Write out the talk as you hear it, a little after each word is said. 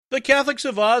The Catholics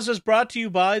of Oz is brought to you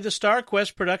by the Star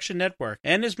Quest Production Network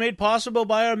and is made possible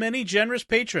by our many generous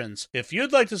patrons. If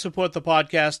you'd like to support the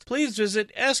podcast, please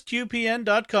visit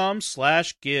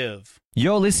sqpn.com/give.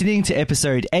 You're listening to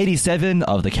episode 87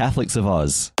 of The Catholics of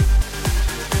Oz.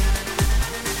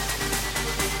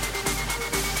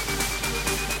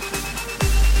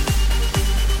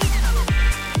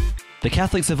 The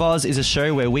Catholics of Oz is a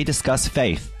show where we discuss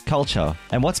faith, culture,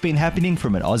 and what's been happening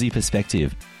from an Aussie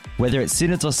perspective. Whether it's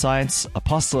synods or science,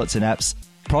 apostolates and apps,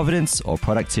 providence or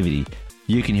productivity,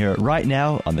 you can hear it right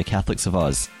now on The Catholics of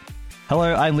Oz.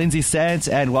 Hello, I'm Lindsay Sands,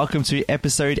 and welcome to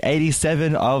episode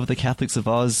 87 of The Catholics of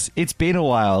Oz. It's been a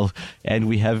while, and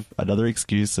we have another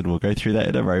excuse, and we'll go through that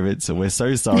in a moment, so we're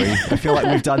so sorry. I feel like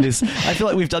we've done this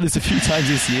a few times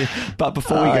this year, but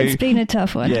before we go... It's been a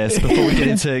tough one. Yes, before we get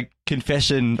into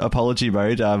confession apology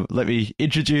mode, let me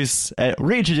reintroduce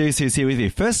who's here with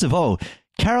you. First of all,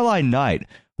 Caroline Knight.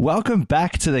 Welcome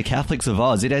back to the Catholics of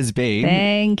Oz. It has been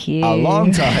Thank you. A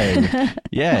long time.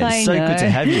 Yeah, it's so good to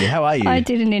have you. How are you? I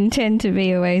didn't intend to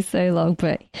be away so long,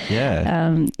 but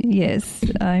yes,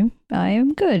 I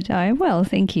am good. I am well,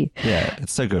 thank you. Yeah,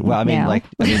 it's so good. Well,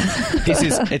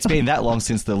 it's been that long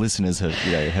since the listeners have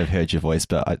heard your voice,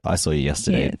 but I saw you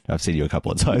yesterday. Yes. I've seen you a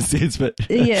couple of times since, but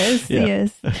yes.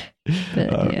 But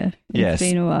it's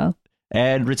been a while.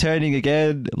 And returning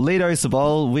again, Lido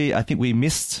Sabol. I think we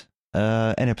missed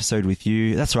an episode with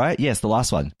you. That's right. Yes, the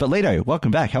last one. But Lido, welcome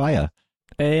back. How are you?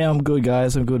 Hey, I'm good,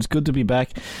 guys. I'm good. It's good to be back.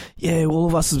 Yeah, all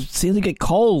of us seem to get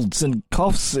colds and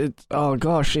coughs. It's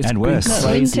and worse.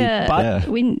 Crazy.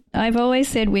 I've always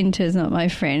said winter's not my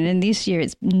friend, and this year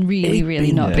it's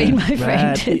really not been my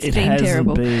friend. It's been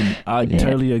terrible. I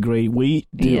totally agree. We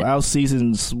do our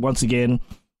seasons once again.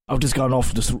 I've just gone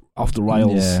off the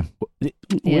rails.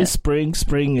 With spring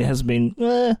has been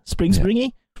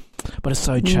springy. But it's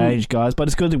so changed, guys. But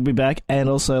it's good to be back. And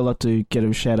also, I'd like to get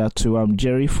a shout out to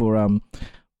Jerry for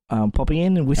popping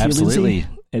in with you, Lindsay.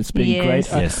 It's been great.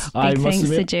 Yes. Big thanks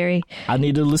to Jerry. I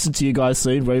need to listen to you guys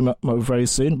soon, very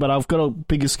soon. But I've got a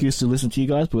big excuse to listen to you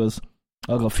guys because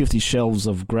I've got 50 shelves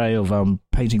of grey of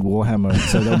painting Warhammer.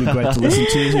 So that'll be great to listen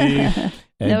to.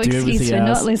 And no do excuse for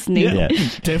not listening. Yeah.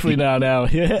 Definitely now.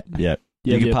 Yeah.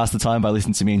 You can pass the time by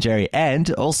listening to me and Jerry.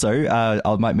 And also,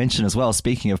 I might mention as well,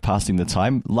 speaking of passing the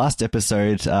time, last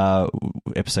episode,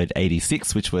 episode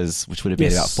 86, which would have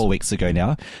been about 4 weeks ago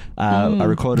now, I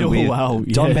recorded with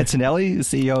Dom Bettinelli,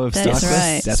 CEO of Star Quest.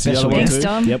 Right. That's special Thanks,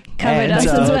 Dom. Yep. Covered us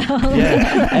as well.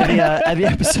 And the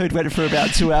episode went for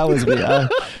about 2 hours. And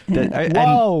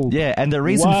the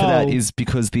reason for that is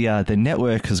because the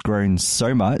network has grown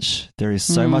so much. There is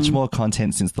so much more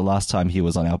content since the last time he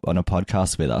was on a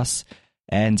podcast with us.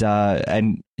 And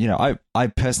I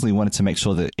personally wanted to make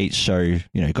sure that each show,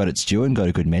 got its due and got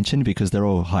a good mention because they're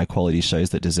all high quality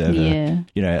shows that deserve a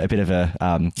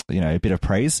bit of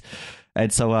praise.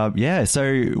 And so,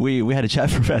 so we had a chat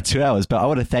for about 2 hours, but I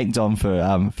want to thank Dom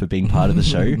for being part of the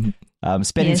show.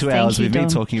 Spending 2 hours with me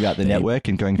talking about the network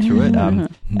and going through it. And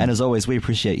as always, we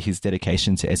appreciate his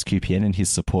dedication to SQPN and his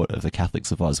support of the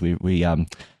Catholics of Oz. We're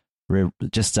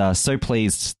just so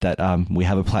pleased that we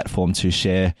have a platform to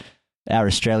share our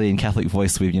Australian Catholic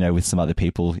voice with some other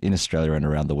people in Australia and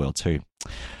around the world too.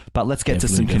 But let's get to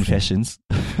some confessions.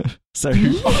 So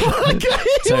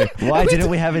why didn't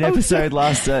we have an episode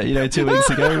last 2 weeks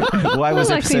ago? Why was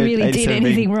like episode we really did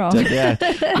anything wrong?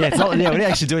 It's not. We didn't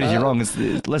actually do anything wrong.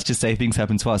 Let's just say things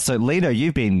happened to us. So Lino,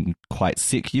 you've been quite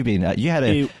sick. You had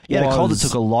a cold that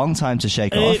took a long time to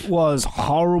shake off. It was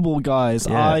horrible, guys.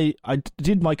 Yeah. I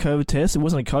did my COVID test. It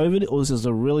wasn't a COVID. It was just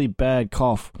a really bad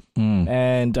cough.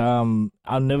 And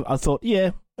I thought,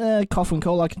 cough and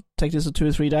cold. I can take this for 2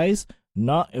 or 3 days.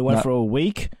 No, it went for a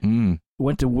week.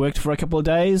 Went to work for a couple of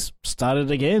days. Started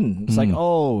again. It's then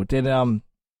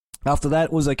after that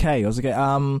it was okay. I was okay.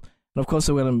 And of course,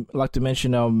 I would like to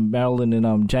mention Marilyn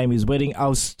and Jamie's wedding. I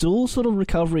was still sort of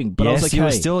recovering, but I was okay. You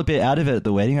were still a bit out of it at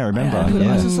the wedding. I remember. I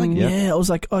was just I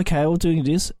was like, okay, we're doing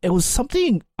this. It was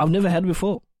something I've never had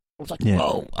before. I was like,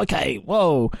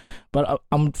 whoa. But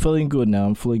I'm feeling good now.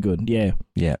 I'm fully good. Yeah.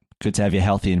 Good to have you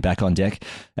healthy and back on deck.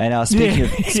 And speaking of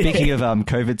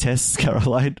COVID tests,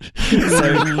 Caroline.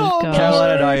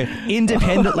 Caroline and I,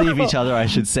 independently of each other, I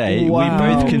should say, we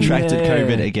both contracted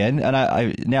COVID again.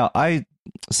 And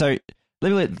so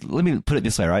let me put it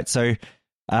this way, right? So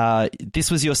this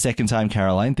was your second time,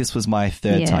 Caroline. This was my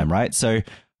third time, right? So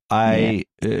we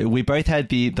both had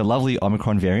the lovely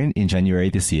Omicron variant in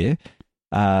January this year.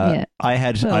 I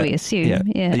had. Well, we assume.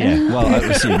 Yeah. Well, I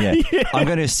assume. Yeah. I'm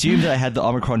going to assume that I had the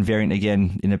Omicron variant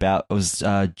again in about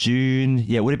June.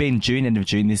 Yeah, it would have been June, end of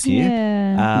June this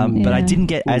year. But I didn't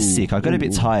get as sick. I got a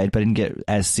bit tired, but I didn't get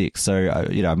as sick. So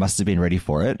I must have been ready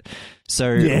for it.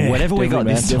 So whatever we got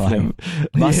this time,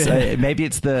 maybe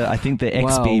it's I think the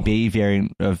XBB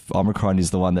variant of Omicron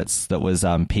is the one that was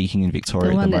peaking in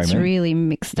Victoria at the moment. The one that's really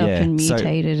mixed up and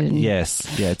mutated.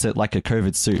 It's like a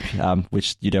COVID soup,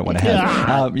 which you don't want to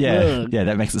have.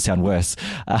 That makes it sound worse.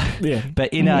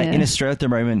 But in Australia at the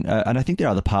moment, and I think there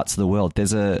are other parts of the world,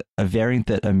 there's a variant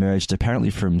that emerged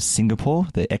apparently from Singapore,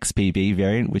 the XBB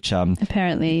variant, which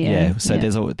apparently So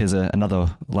there's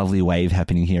another lovely wave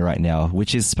happening here right now,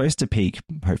 which is supposed to peak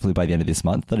hopefully by the end of this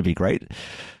month. That'd be great.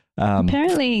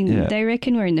 Apparently they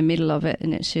reckon we're in the middle of it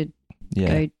and it should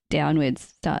go downwards,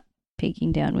 start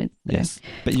peaking downwards. So. Yes,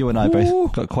 but you and I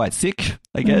both got quite sick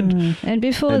again. And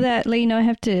before that, Lena, I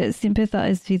have to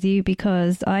sympathise with you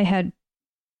because I had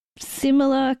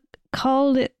similar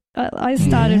cold. I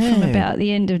started from about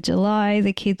the end of July.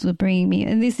 The kids were bringing me,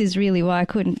 and this is really why I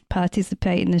couldn't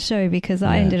participate in the show because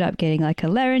I ended up getting like a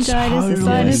laryngitis, a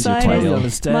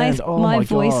sinusitis. My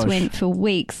voice went for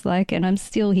weeks, and I'm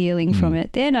still healing from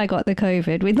it. Then I got the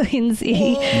COVID with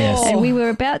Lindsay, and we were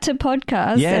about to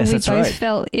podcast, and we both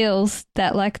felt ill.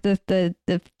 That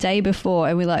the day before,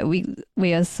 and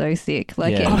we are so sick.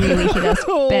 It really hit us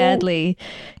badly.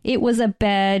 It was a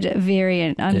bad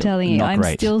variant. I'm telling you, I'm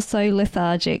still so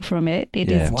lethargic from it.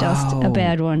 It is just a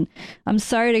bad one. I'm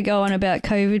sorry to go on about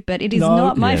COVID, but it is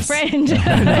not my friend.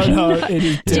 No, it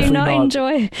is do not not.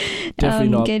 enjoy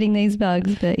getting these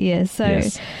bugs. But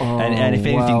and if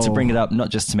anything, to bring it up, not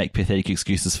just to make pathetic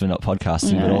excuses for not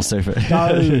podcasting, but also for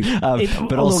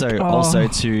also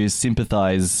to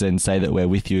sympathise and say that we're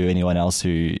with you. Anyone else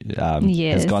who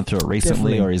has gone through it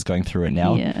recently or is going through it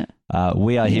now.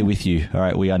 We are here with you. All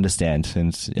right, we understand,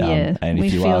 and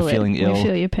if you are feeling ill, we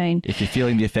feel your pain. If you're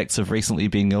feeling the effects of recently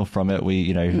being ill from it,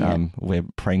 we're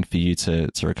praying for you to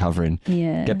recover and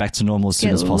get back to normal as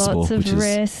soon as possible. Lots of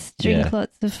rest, drink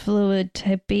lots of fluid,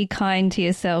 be kind to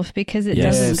yourself because it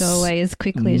doesn't go away as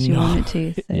quickly as you want it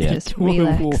to. So just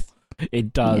relax.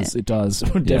 It does. It does.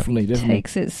 Definitely.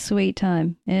 Takes its sweet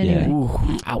time. Anyway. Ooh,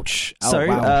 ouch. So,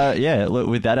 look,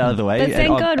 with that out of the way. But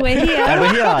thank God we're here. And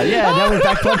we're here. Now we're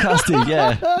back podcasting.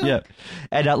 Yeah.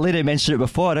 And Lena mentioned it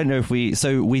before. I don't know if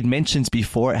we'd mentioned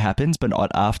before it happened, but not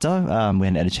after. We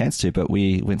hadn't had a chance to, but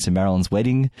we went to Marilyn's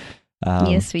wedding.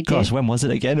 Yes, we did. Gosh, when was it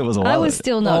again? It was a while. I was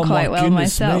still not quite well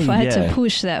myself. I had to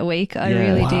push that week. I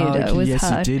really did. It was hard.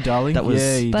 Yes, you did, darling. But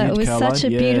it was such a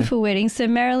beautiful wedding. So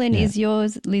Marilyn is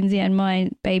yours, Lindsay, and my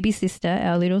baby sister,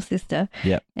 our little sister.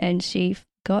 Yep. And she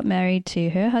got married to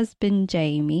her husband,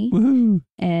 Jamie. Woohoo.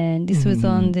 And this was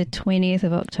on the 20th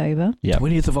of October. Yeah.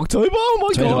 20th of October? Oh, my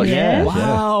God. Yeah.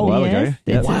 Wow. A while ago.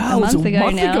 It's a month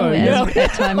ago now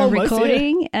at time of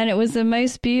recording. And it was the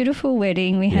most beautiful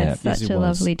wedding. We had such a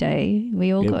lovely day.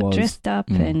 We all got dressed up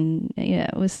and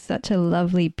it was such a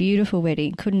lovely, beautiful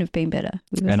wedding. Couldn't have been better.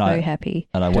 We were so happy.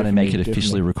 And I want to make it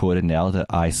officially recorded now that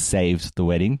I saved the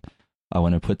wedding. I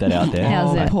want to put that out there.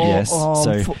 How's it? Yes.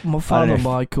 My father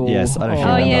Michael. Yes, I don't know if you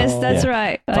remember. Yes, that's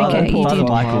right. Father did.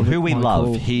 Michael, who we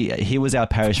love. He was our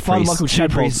parish priest. Michael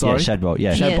Shadbolt, Shadbolt.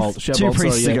 Yeah. Shadbolt, 2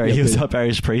 priests ago, he was our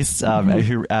parish priest.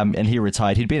 And he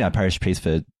retired. He'd been our parish priest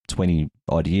for 20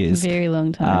 odd years. Very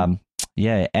long time.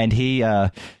 And he,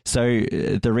 so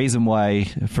the reason why,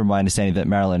 from my understanding, that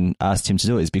Marilyn asked him to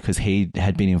do it is because he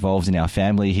had been involved in our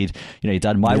family. He'd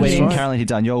done my wedding, right. Caroline, he'd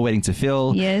done your wedding to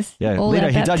Phil. Yes. Yeah.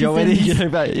 Lito, he'd done your wedding,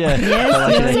 but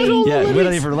we're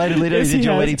not even related. Lito, you did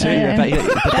your wedding too. But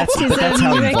that's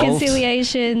how involved.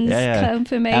 Reconciliations,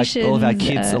 confirmations. All of our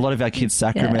kids, a lot of our kids'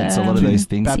 sacraments, a lot of those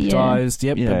things. Baptized,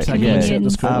 He did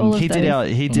our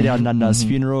Nunna's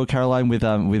funeral, Caroline, with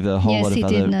a whole lot of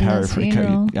other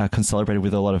celebrated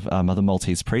with a lot of other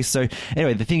Maltese priests. So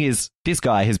anyway, the thing is, this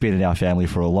guy has been in our family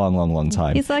for a long, long, long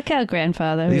time. He's like our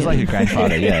grandfather. He's like a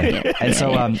grandfather, yeah.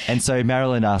 And so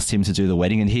Marilyn asked him to do the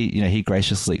wedding, and he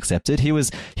graciously accepted. He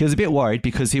was a bit worried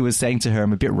because he was saying to her,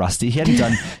 "I'm a bit rusty." He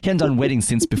hadn't done weddings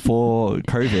since before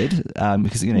COVID,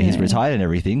 because he's retired and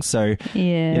everything. So so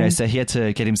he had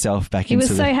to get himself back into. He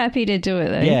was so happy to do it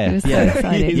though. Yeah, he was so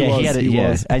excited. He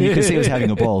was. And you could see he was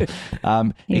having a ball.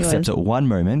 Except at one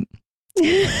moment.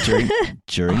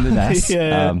 during the mass.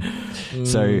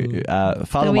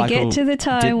 Father Michael get to the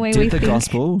time did the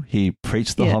gospel. He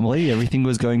preached the homily. Everything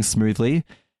was going smoothly,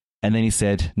 and then he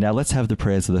said, "Now let's have the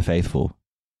prayers of the faithful."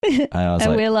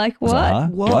 And we're like,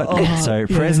 "What? What?" So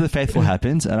prayers of the faithful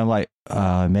happened, and I'm like,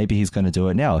 maybe he's going to do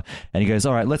it now. And he goes,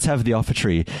 "All right, let's have the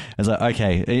offertory." I was like,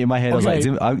 "Okay." In my head, I was like,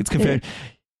 "It's confirmed."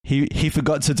 he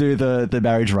forgot to do the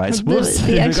marriage rites. Whoops, The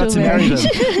he actual forgot to marry them.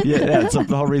 marriage. Yeah, that's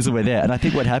the whole reason we're there. And I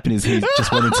think what happened is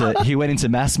he went into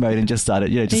mass mode and just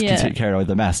started, continue carrying on with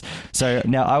the mass. So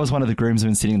now I was one of the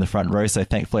groomsmen sitting in the front row, so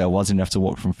thankfully I wasn't enough to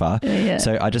walk from far. Yeah.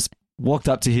 So I just walked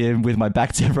up to him with my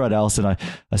back to everyone else, and I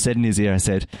said in his ear, I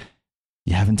said,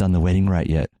 "You haven't done the wedding rite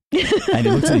yet." And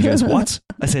he looked at me and he goes, "What?"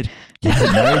 I said, "You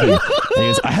haven't married him." And he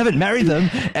goes, "I haven't married them."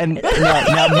 And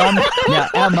now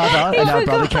our mother and our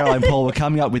brother Caroline Paul were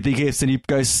coming up with the gifts, and he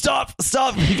goes, "Stop.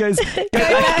 He goes, go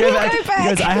back. He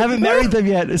goes, "I haven't married them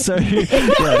yet." So,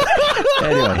 yeah.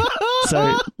 Anyway,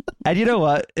 so, and you know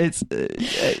what? It's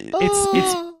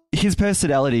his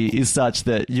personality is such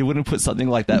that you wouldn't put something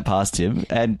like that past him,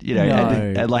 and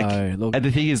and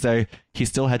the thing is though, he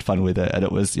still had fun with it, and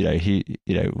it was it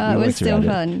was still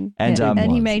fun, and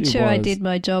he made sure I did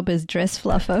my job as dress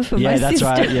fluffer for my sister. Yeah, that's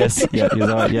right. Yes, yeah, he was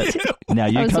all right. Yeah. Now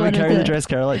you come and carry the dress,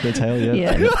 Caroline, the tail.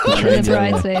 Yeah, the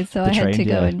bridesmaid. So I had to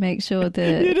go and make sure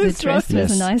the dress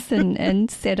was nice and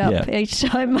set up each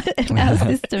time our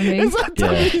sister moved.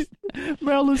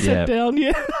 Marilyn sat down.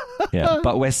 Yeah,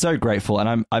 but we're so grateful,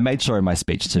 and I made sure in my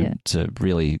speech to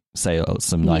really say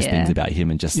some nice things about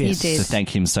him and just to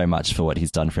thank him so much for what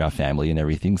he's done for our family and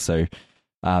everything. So,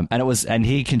 and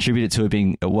he contributed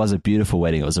to it was a beautiful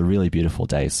wedding. It was a really beautiful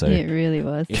day. So it really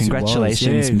was.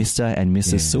 Congratulations, Mr. and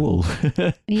Mrs. Sewell.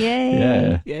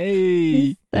 Yay!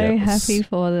 Yay! So happy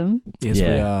for them. Yes, we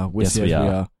are. Yes, we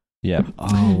are. Yeah.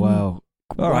 Oh wow.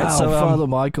 All right, so Father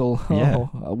Michael,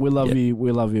 we love you.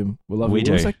 We love him. We love him. We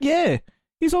do. It's like,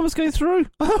 he's almost going through.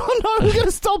 Oh no, we're going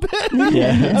to stop it.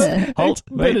 Yeah. Halt.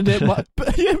 Bernadette,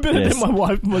 my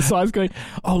wife, my side's going,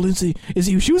 "Oh, Lindsay, is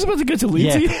he?" She was about to go to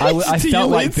Lindsay. Yeah, I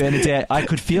felt like Bernadette. I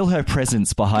could feel her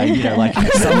presence behind, like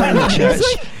somewhere in the church,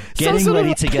 getting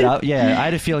ready to get up. Yeah, I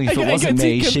had a feeling if it wasn't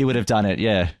me, she would have done it.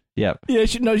 Yeah. Yeah. Yeah,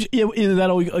 either that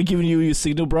or giving you your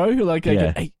signal, bro. You're like,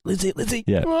 "Hey, Lindsay.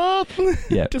 Yeah.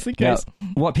 Yeah. Just in case. Now,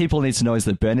 what people need to know is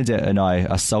that Bernadette and I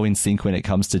are so in sync when it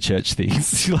comes to church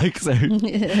things.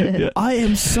 I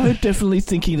am so definitely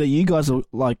thinking that you guys are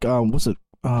like, what's it?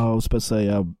 I was supposed to say,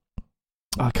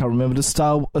 I can't remember the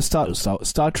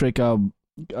Star Trek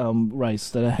race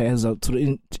that has a sort of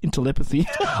in telepathy.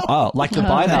 Oh, like the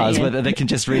binars where they can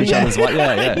just read each other's what?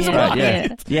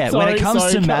 Yeah. When it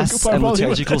comes to mass and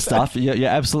liturgical stuff, you're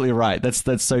absolutely right.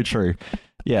 That's so true.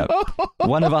 Yeah,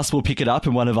 one of us will pick it up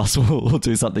and one of us will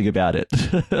do something about it.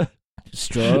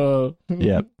 Strong.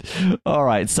 Yeah. All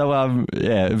right. So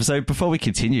So before we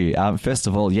continue, first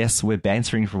of all, yes, we're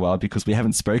bantering for a while because we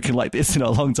haven't spoken like this in a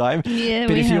long time. Yeah,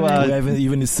 but we haven't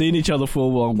even seen each other for a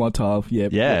long time.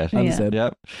 Yeah. Understand. Yeah.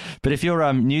 But if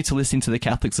you're new to listening to the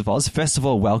Catholics of Oz, first of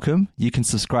all, welcome. You can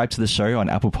subscribe to the show on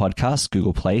Apple Podcasts,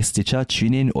 Google Play, Stitcher,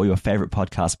 TuneIn, or your favorite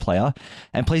podcast player.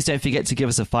 And please don't forget to give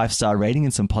us a 5-star rating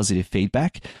and some positive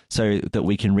feedback so that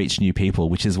we can reach new people,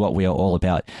 which is what we are all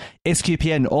about.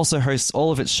 SQPN also hosts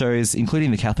all of its shows, including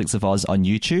the Catholics of Oz, on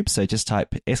YouTube. So just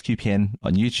type SQPN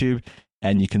on YouTube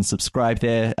and you can subscribe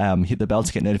there. Hit the bell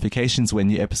to get notifications when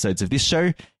new episodes of this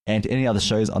show and any other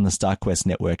shows on the StarQuest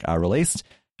network are released.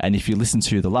 And if you listen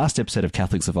to the last episode of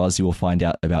Catholics of Oz, you will find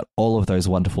out about all of those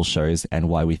wonderful shows and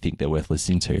why we think they're worth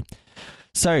listening to.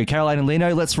 So, Caroline and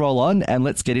Lino, let's roll on and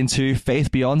let's get into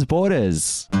Faith Beyond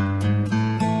Borders.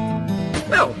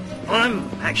 Well, I'm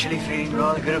actually feeling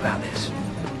rather good about this.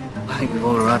 I think we've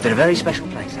all arrived at a very special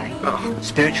place, eh? Oh.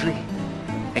 Spiritually,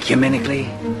 ecumenically.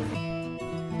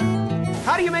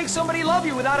 How do you make somebody love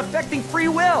you without affecting free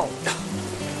will?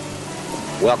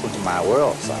 Welcome to my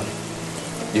world, son.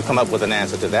 You come up with an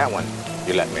answer to that one,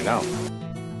 you let me know.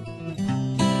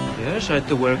 Yes, I had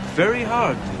to work very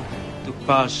hard to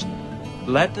pass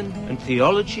Latin and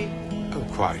theology. Oh,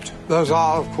 quite. Those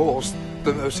are, of course,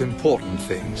 the most important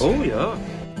things. Oh, yeah.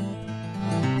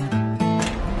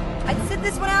 I'd sit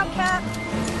this one out, Cap.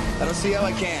 I don't see how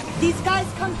I can. These guys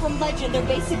come from legend. They're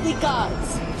basically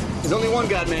gods. There's only one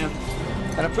god, ma'am.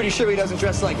 And I'm pretty sure he doesn't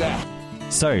dress like that.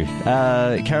 So,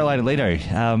 Caroline and Lino,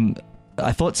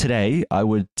 I thought today I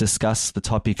would discuss the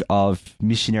topic of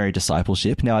missionary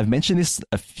discipleship. Now, I've mentioned this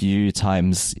a few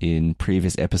times in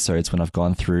previous episodes when I've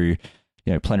gone through,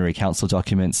 plenary council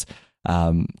documents,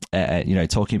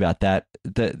 talking about that.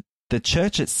 The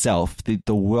church itself,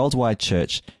 the worldwide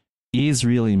church, is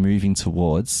really moving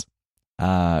towards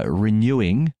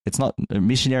renewing. It's not,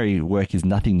 missionary work is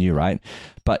nothing new, right?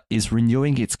 But is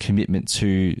renewing its commitment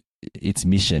to its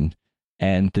mission.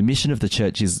 And the mission of the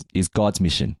church is God's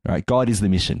mission, right? God is the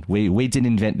mission. We didn't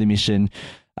invent the mission.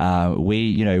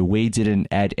 We didn't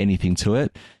add anything to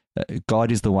it.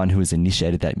 God is the one who has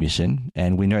initiated that mission.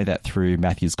 And we know that through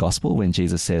Matthew's gospel, when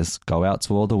Jesus says, "Go out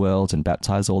to all the world and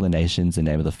baptize all the nations in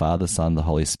the name of the Father, Son, the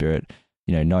Holy Spirit,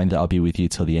 knowing that I'll be with you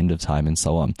till the end of time, and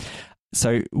so on.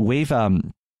 So we're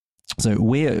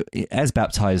as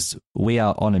baptized, we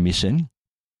are on a mission.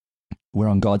 We're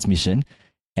on God's mission.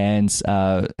 And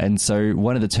so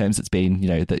one of the terms that's been,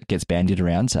 that gets bandied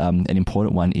around, an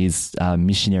important one is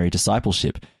missionary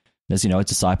discipleship. As you know, a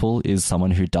disciple is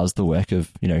someone who does the work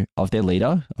of their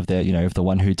leader, of the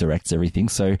one who directs everything.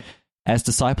 So as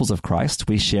disciples of Christ,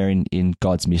 we share in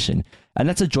God's mission. And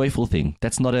that's a joyful thing.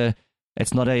 It's not a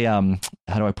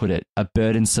how do I put it, a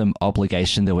burdensome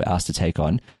obligation that we're asked to take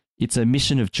on. It's a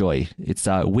mission of joy. It's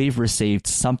we've received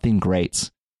something great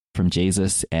from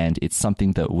Jesus, and it's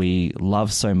something that we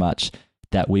love so much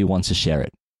that we want to share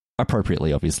it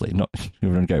appropriately. Obviously, not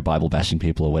we're going to go Bible bashing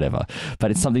people or whatever,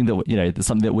 but it's something that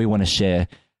something that we want to share.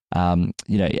 And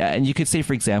you could see,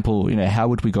 for example, how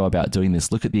would we go about doing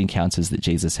this? Look at the encounters that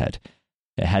Jesus had.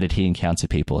 How did he encounter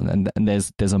people? And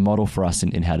there's a model for us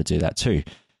in how to do that too.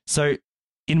 So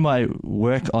in my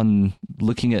work on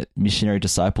looking at missionary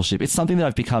discipleship, it's something that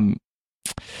I've become,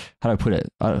 how do I put it?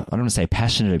 I don't want to say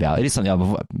passionate about. It is something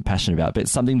I'm passionate about, but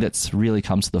it's something that's really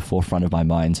come to the forefront of my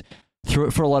mind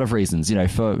for a lot of reasons.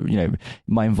 For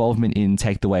my involvement in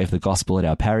Take the Way of the Gospel at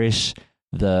our parish,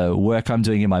 the work I'm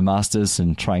doing in my master's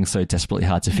and trying so desperately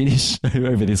hard to finish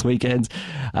over this weekend,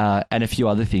 and a few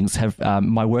other things. Have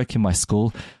my work in my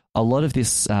school. A lot of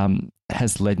this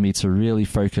has led me to really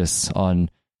focus on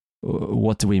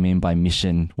what do we mean by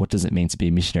mission? What does it mean to be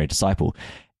a missionary disciple?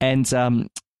 And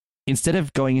instead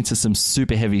of going into some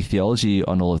super heavy theology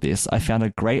on all of this, I found a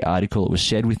great article. It was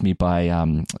shared with me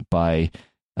by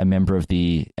a member of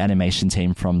the animation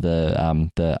team from the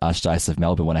Archdiocese of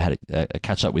Melbourne when I had a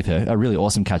catch up with her. A really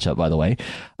awesome catch up, by the way.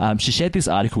 She shared this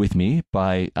article with me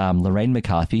by Lorraine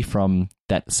McCarthy from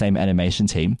that same animation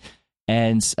team.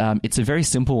 And it's a very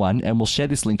simple one, and we'll share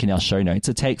this link in our show notes.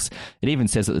 It even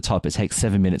says at the top, it takes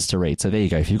 7 minutes to read. So there you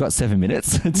go. If you've got 7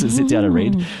 minutes to sit down and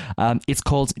read, it's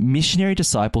called Missionary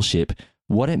Discipleship,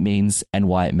 What It Means and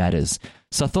Why It Matters.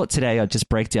 So I thought today I'd just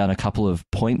break down a couple of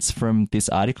points from this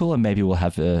article, and maybe we'll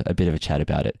have a bit of a chat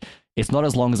about it. It's not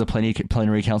as long as a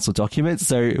plenary council document,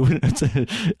 so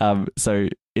so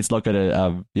it's not going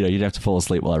to, you'd have to fall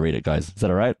asleep while I read it, guys. Is that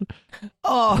all right?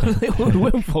 Oh,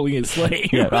 we're falling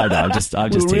asleep. Yeah, I know. I'm just we're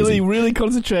really, teasing. really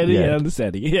concentrating and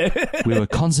understanding. Yeah, we were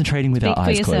concentrating with our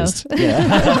eyes closed. Yeah.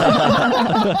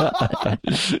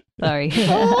 Sorry.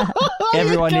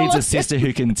 Everyone needs a sister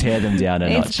who can tear them down a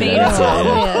notch. Bring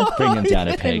them down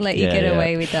a peg. And let you get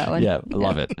away with that one. Yeah,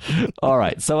 love it. All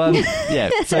right. So,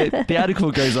 so the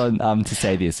article goes on to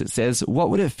say this. It says, what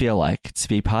would it feel like to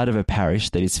be part of a parish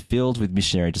that is filled with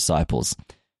missionary disciples,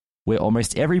 where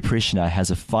almost every parishioner has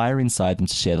a fire inside them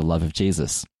to share the love of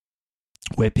Jesus,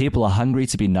 where people are hungry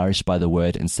to be nourished by the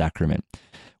word and sacrament,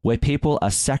 where people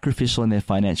are sacrificial in their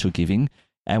financial giving,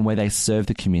 and where they serve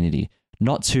the community,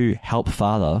 not to help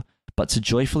father, but to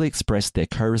joyfully express their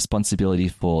co-responsibility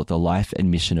for the life and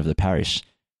mission of the parish.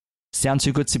 Sound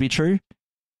too good to be true?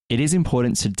 It is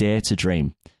important to dare to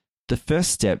dream. The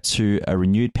first step to a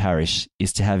renewed parish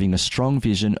is to having a strong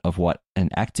vision of what an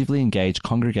actively engaged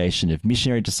congregation of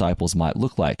missionary disciples might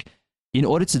look like. In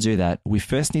order to do that, we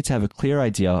first need to have a clear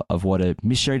idea of what a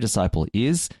missionary disciple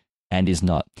is and is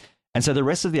not. And so the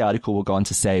rest of the article will go on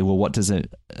to say, well, what does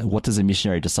a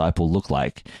missionary disciple look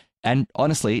like? And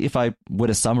honestly, if I were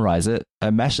to summarize it,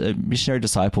 a missionary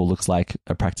disciple looks like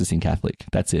a practicing Catholic.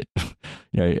 That's it.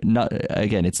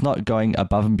 It's not going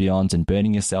above and beyond and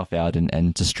burning yourself out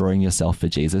and destroying yourself for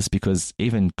Jesus, because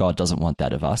even God doesn't want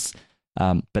that of us.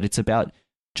 But it's about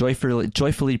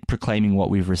joyfully proclaiming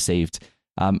what we've received,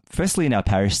 firstly in our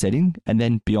parish setting, and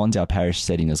then beyond our parish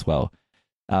setting as well.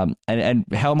 And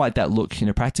how might that look in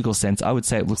a practical sense? I would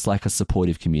say it looks like a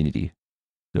supportive community.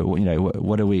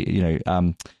 What are we?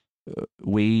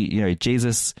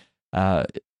 Jesus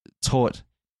taught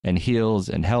and healed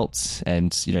and helped,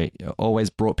 and always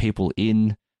brought people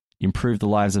in, improved the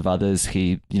lives of others.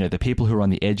 He, the people who are on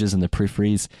the edges and the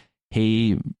peripheries,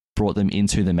 he brought them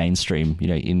into the mainstream,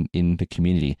 in the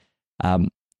community. And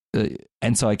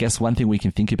so I guess one thing we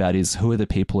can think about is, who are the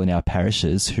people in our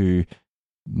parishes who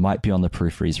might be on the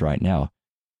peripheries right now,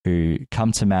 who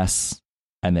come to Mass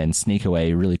and then sneak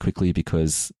away really quickly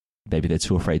because maybe they're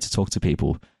too afraid to talk to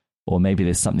people, or maybe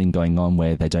there's something going on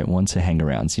where they don't want to hang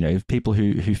around. People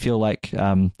who feel like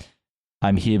I'm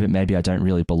here, but maybe I don't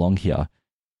really belong here.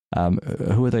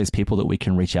 Who are those people that we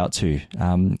can reach out to?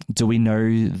 Do we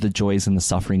know the joys and the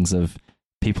sufferings of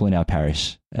people in our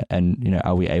parish? And,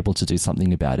 are we able to do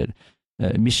something about it?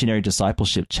 Missionary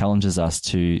discipleship challenges us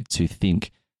to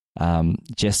think,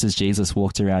 just as Jesus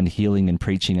walked around healing and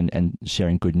preaching and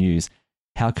sharing good news,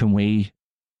 how can we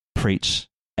preach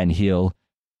and heal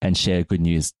and share good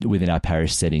news within our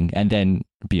parish setting and then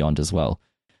beyond as well.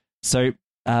 So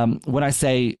when I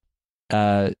say,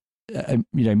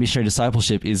 missionary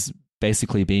discipleship is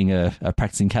basically being a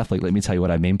practicing Catholic, let me tell you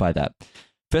what I mean by that.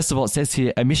 First of all, it says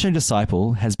here, a missionary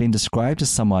disciple has been described as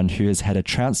someone who has had a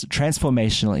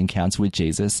transformational encounter with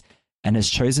Jesus and has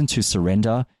chosen to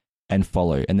surrender and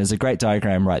follow. And there's a great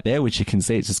diagram right there, which you can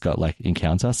see. It's just got like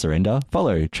encounter, surrender,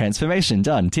 follow, transformation,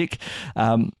 done, tick.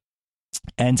 And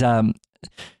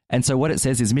so what it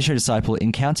says is missionary disciple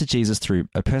encountered Jesus through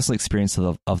a personal experience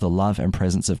of the love and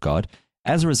presence of God.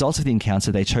 As a result of the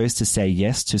encounter, they chose to say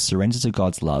yes to surrender to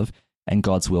God's love and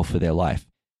God's will for their life.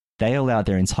 They allowed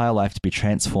their entire life to be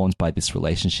transformed by this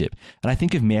relationship. And I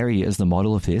think of Mary as the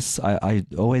model of this. I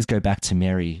always go back to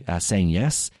Mary saying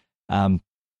yes.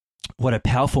 What a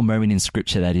powerful moment in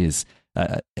Scripture that is.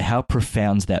 How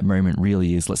profound that moment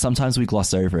really is. Like, sometimes we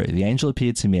gloss over it. The angel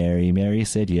appeared to Mary. Mary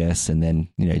said yes, and then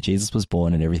Jesus was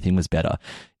born, and everything was better.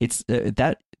 It's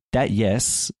that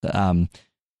yes. To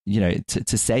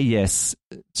say yes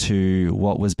to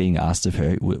what was being asked of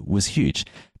her was huge,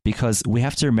 because we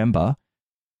have to remember.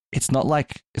 It's not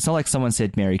like someone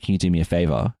said, Mary, can you do me a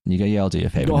favor? And you go, yeah, I'll do you a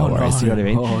favor. No worries. You know what I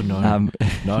mean? Oh, no.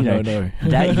 No.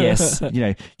 That yes,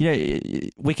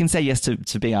 we can say yes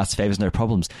to being asked favors, no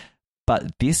problems.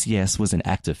 But this yes was an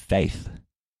act of faith.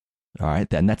 All right.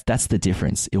 And that's the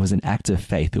difference. It was an act of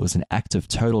faith. It was an act of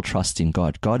total trust in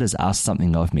God. God has asked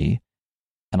something of me,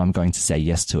 and I'm going to say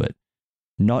yes to it.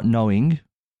 Not knowing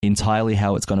entirely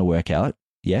how it's going to work out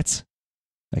yet.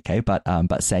 Okay. But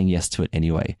saying yes to it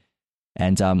anyway.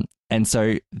 And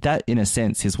so that, in a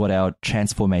sense, is what our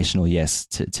transformational yes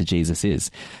to Jesus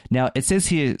is. Now, it says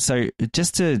here, so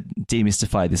just to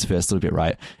demystify this first a little bit,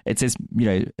 right? It says,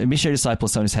 a missionary disciple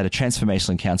is someone who's had a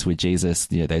transformational encounter with Jesus.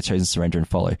 They've chosen to surrender and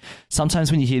follow.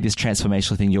 Sometimes when you hear this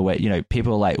transformational thing,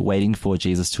 people are like waiting for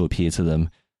Jesus to appear to them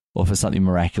or for something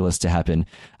miraculous to happen.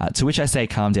 To which I say,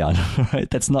 calm down. Right?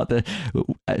 That's not the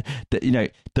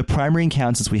primary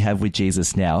encounters we have with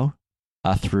Jesus now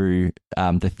are through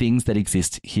the things that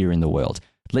exist here in the world.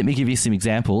 Let me give you some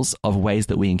examples of ways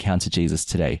that we encounter Jesus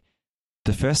today.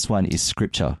 The first one is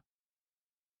Scripture.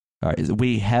 All right,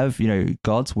 we have,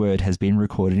 God's word has been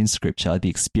recorded in Scripture.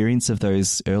 The experience of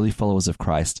those early followers of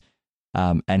Christ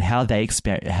and how they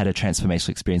had a transformational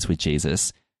experience with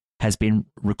Jesus has been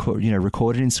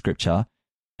recorded in Scripture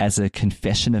as a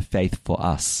confession of faith for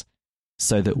us,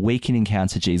 so that we can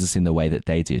encounter Jesus in the way that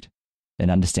they did. And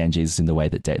understand Jesus in the way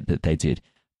that they did.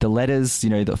 The letters,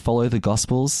 that follow the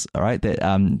Gospels, all right,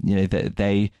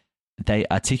 that they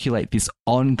articulate this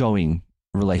ongoing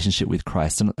relationship with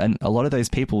Christ, and a lot of those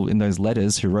people in those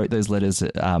letters who wrote those letters,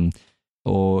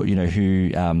 or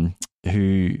who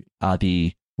are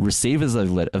the receivers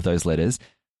of those letters,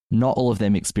 not all of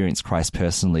them experience Christ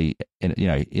personally,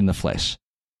 in the flesh.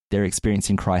 They're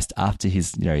experiencing Christ after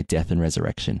his death and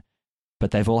resurrection,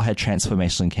 but they've all had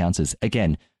transformational encounters.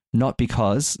 Again, not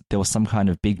because there was some kind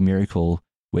of big miracle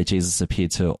where Jesus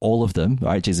appeared to all of them,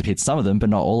 right? Jesus appeared to some of them, but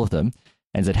not all of them,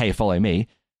 and said, hey, follow me.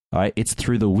 All right. It's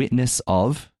through the witness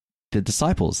of the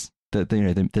disciples, the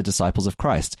disciples of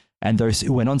Christ, and those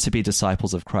who went on to be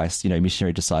disciples of Christ,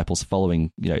 missionary disciples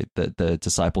following, the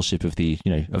discipleship of the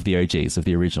OGs, of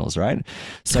the originals, right?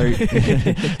 So,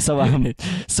 so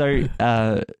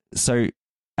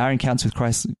our encounters with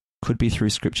Christ could be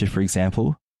through Scripture, for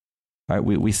example. Right,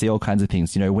 we see all kinds of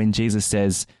things. When Jesus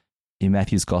says in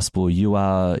Matthew's Gospel, you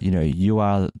are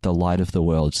the light of the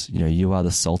world. You are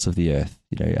the salt of the earth.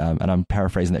 And I'm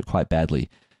paraphrasing that quite badly,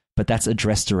 but that's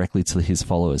addressed directly to his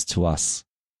followers, to us.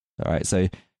 All right, so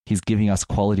he's giving us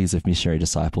qualities of missionary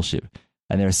discipleship,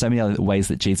 and there are so many other ways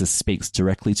that Jesus speaks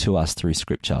directly to us through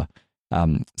Scripture.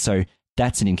 So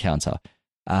that's an encounter.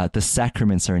 The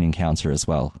sacraments are an encounter as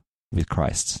well with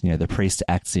Christ. The priest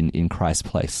acts in Christ's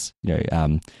place.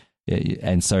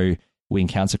 And so we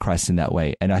encounter Christ in that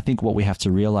way. And I think what we have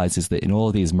to realize is that in all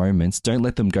of these moments, don't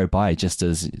let them go by just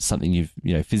as something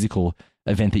physical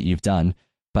event that you've done,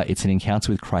 but it's an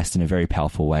encounter with Christ in a very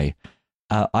powerful way.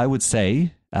 I would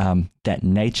say that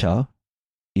nature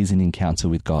is an encounter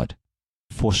with God,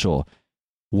 for sure.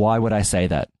 Why would I say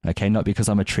that? Okay, not because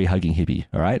I'm a tree-hugging hippie,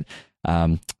 all right?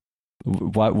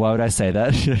 Why would I say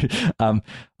that?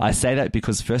 I say that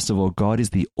because, first of all, God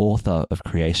is the author of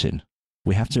creation.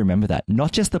 We have to remember that.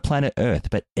 Not just the planet Earth,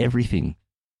 but everything.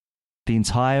 The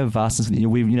entire vastness.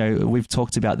 We've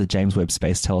talked about the James Webb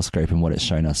Space Telescope and what it's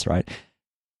shown us, right?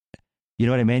 You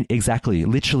know what I mean? Exactly.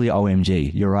 Literally,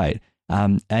 OMG. You're right.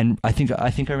 And I think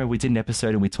I remember we did an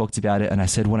episode and we talked about it, and I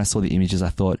said when I saw the images, I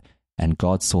thought, and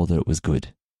God saw that it was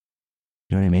good.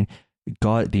 You know what I mean?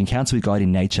 God, the encounter with God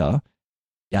in nature,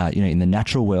 in the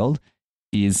natural world,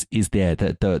 is there.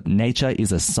 That the nature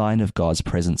is a sign of God's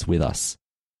presence with us.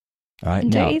 All right.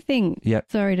 And now, don't you think?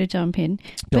 Yep. Sorry to jump in,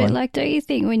 Go but on. like, don't you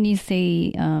think when you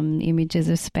see images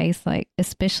of space, like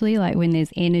especially like when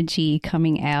there's energy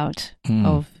coming out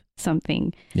of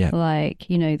something, like,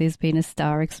 you know, there's been a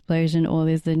star explosion or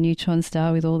there's a neutron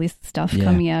star with all this stuff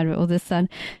coming out of it, or the sun.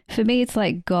 For me, it's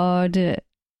like God,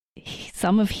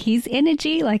 some of his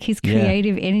energy, like his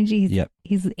creative energy,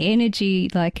 his energy,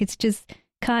 like it's just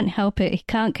can't help it. He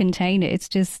can't contain it. It's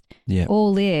just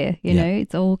all there, you know,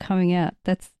 it's all coming out.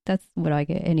 That's what I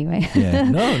get anyway. Yeah.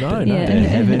 No.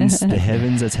 The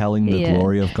heavens are telling the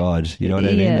glory of God. You know what I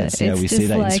mean? That's, we see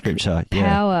that like in scripture.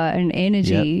 Power and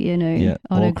energy, you know,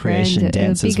 on all a creation grand,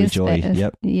 dances with joy.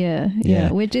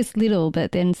 We're just little,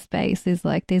 but then space is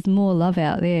like there's more love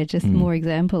out there, just more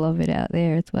example of it out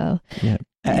there as well. Yeah.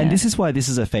 And this is why this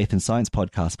is a faith and science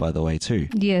podcast, by the way, too.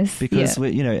 Yes, because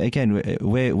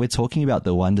we're talking about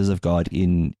the wonders of God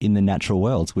in the natural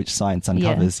world, which science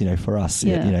uncovers. You know, for us,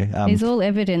 there's all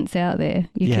evidence out there.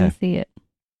 You can see it.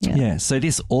 Yeah. So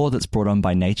this awe that's brought on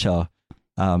by nature,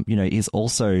 is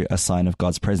also a sign of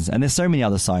God's presence. And there's so many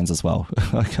other signs as well.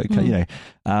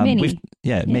 Many.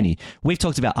 Many. We've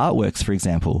talked about artworks, for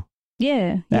example.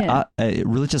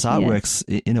 Religious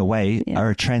artworks, in a way,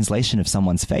 are a translation of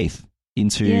someone's faith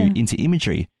into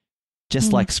imagery,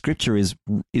 just like scripture is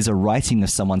a writing of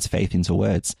someone's faith into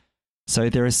words. So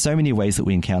there are so many ways that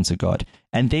we encounter God,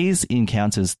 and these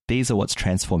encounters, these are what's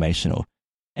transformational.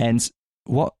 And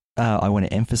what I want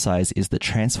to emphasize is that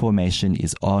transformation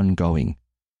is ongoing.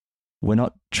 We're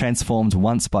not transformed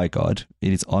once by God,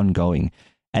 it is ongoing.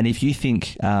 And if you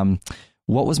think,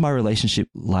 what was my relationship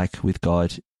like with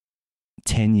God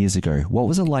 10 years ago? What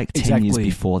was it like 10 years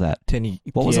before that?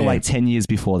 What was it like 10 years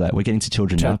before that? We're getting to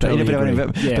children now. But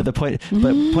the point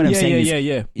I'm saying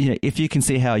is, if you can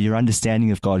see how your understanding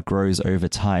of God grows over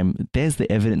time, there's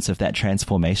the evidence of that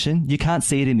transformation. You can't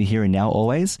see it in the here and now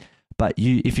always, but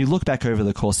if you look back over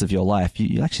the course of your life,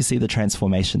 you actually see the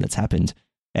transformation that's happened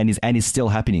and is still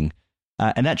happening.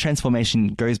 And that transformation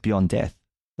goes beyond death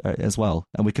as well.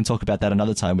 And we can talk about that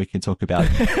another time. We can talk about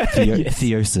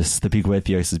theosis, the big word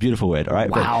theosis, beautiful word. All right.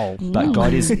 Wow. But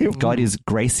God is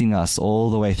gracing us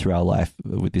all the way through our life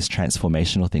with this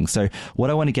transformational thing. So what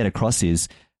I want to get across is,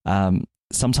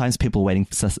 sometimes people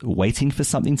waiting for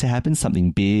something to happen,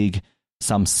 something big,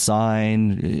 some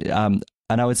sign.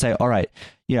 And I would say, all right,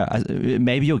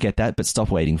 maybe you'll get that, but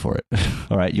stop waiting for it.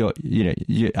 All right.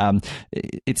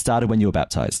 It started when you were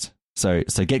baptized. So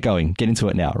get going, get into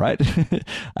it now, right?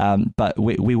 But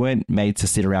we weren't made to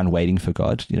sit around waiting for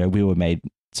God. We were made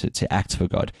to act for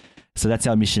God. So that's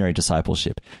our missionary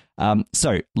discipleship.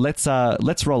 So let's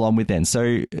roll on with then.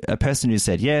 So a person who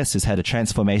said yes has had a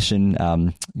transformation,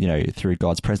 through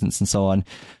God's presence and so on.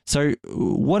 So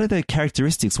what are the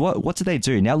characteristics? What do they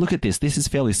do? Now look at this. This is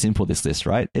fairly simple, this list,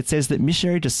 right? It says that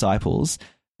missionary disciples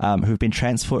who've been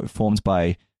transformed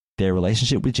by their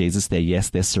relationship with Jesus,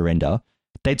 their surrender,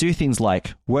 they do things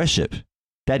like worship.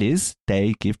 That is,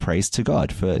 they give praise to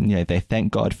God for, they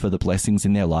thank God for the blessings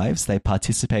in their lives. They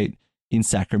participate in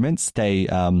sacraments. They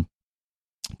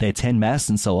attend mass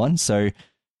and so on. So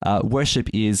worship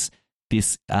is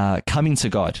this coming to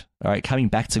God, all right, coming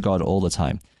back to God all the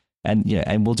time. And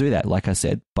we'll do that, like I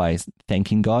said, by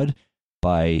thanking God,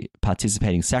 by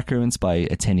participating in sacraments, by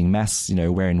attending mass,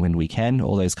 where and when we can,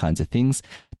 all those kinds of things.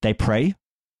 They pray,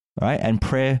 all right, and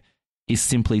prayer is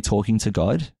simply talking to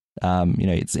God.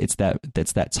 It's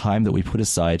that time that we put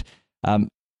aside. And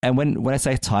when I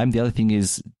say time, the other thing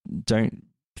is, don't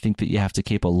think that you have to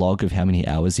keep a log of how many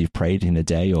hours you've prayed in a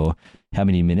day or how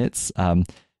many minutes.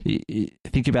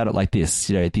 Think about it like this: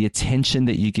 the attention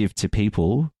that you give to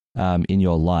people in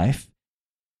your life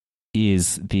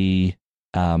is the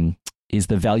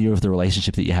value of the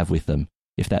relationship that you have with them,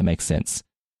 if that makes sense.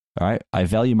 All right, I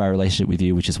value my relationship with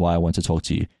you, which is why I want to talk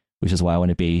to you, which is why I want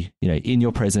to be, in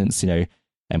your presence,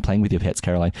 and playing with your pets,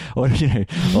 Caroline, or, or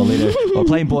Lena, or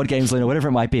playing board games, Lena, whatever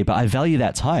it might be. But I value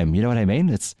that time. You know what I mean?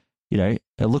 It's, I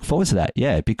look forward to that.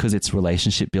 Yeah. Because it's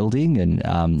relationship building and,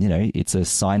 it's a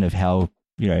sign of how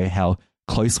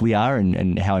close we are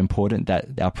and how important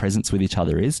that our presence with each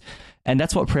other is. And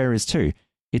that's what prayer is too.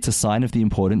 It's a sign of the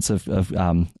importance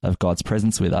of God's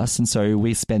presence with us. And so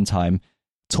we spend time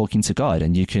talking to God,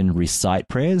 and you can recite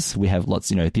prayers. We have lots,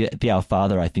 the Our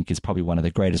Father, I think, is probably one of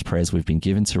the greatest prayers we've been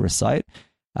given to recite.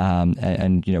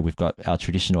 And we've got our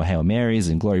traditional Hail Marys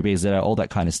and Glory Be's, all that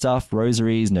kind of stuff,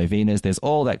 rosaries, novenas, there's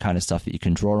all that kind of stuff that you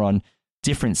can draw on.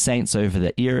 Different saints over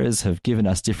the eras have given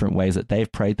us different ways that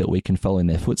they've prayed that we can follow in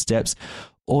their footsteps,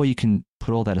 or you can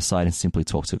put all that aside and simply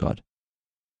talk to God.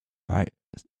 All right?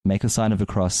 Make a sign of a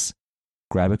cross,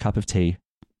 grab a cup of tea,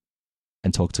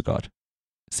 and talk to God.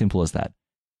 Simple as that.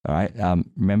 All right.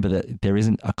 Remember that there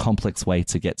isn't a complex way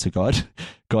to get to God.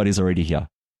 God is already here,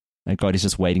 and God is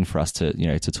just waiting for us to,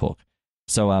 to talk.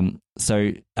 So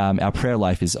our prayer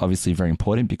life is obviously very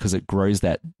important because it grows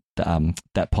that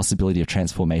possibility of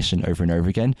transformation over and over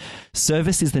again.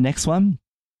 Service is the next one.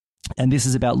 And this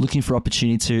is about looking for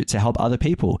opportunity to help other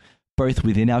people, both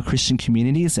within our Christian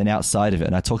communities and outside of it.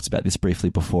 And I talked about this briefly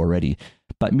before already.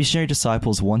 But missionary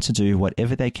disciples want to do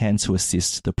whatever they can to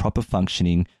assist the proper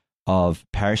functioning of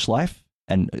parish life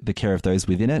and the care of those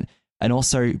within it, and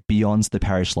also beyond the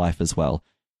parish life as well.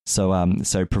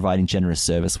 So providing generous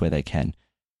service where they can.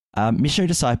 Missionary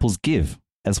disciples give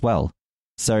as well.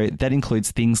 So that includes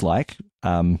things like,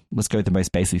 let's go with the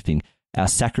most basic thing, our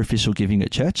sacrificial giving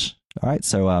at church. All right,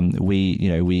 so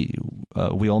we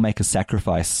all make a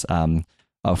sacrifice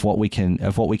of what we can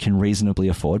reasonably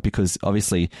afford, because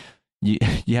obviously you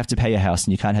have to pay your house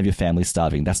and you can't have your family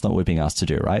starving. That's not what we're being asked to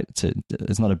do, right?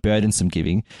 It's not a burdensome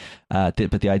giving, but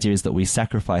the idea is that we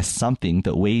sacrifice something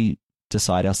that we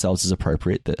decide ourselves is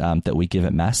appropriate that we give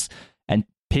at Mass. And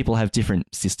people have different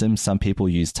systems. Some people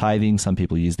use tithing, some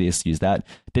people use this, use that.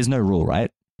 There's no rule,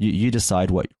 right? You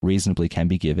decide what reasonably can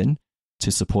be given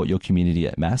to support your community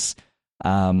at Mass.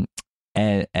 And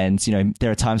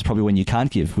there are times probably when you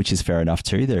can't give, which is fair enough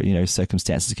too. There,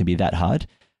 circumstances can be that hard.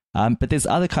 But there's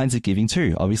other kinds of giving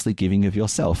too. Obviously, giving of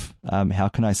yourself. How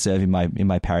can I serve in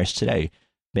my parish today?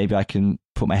 Maybe I can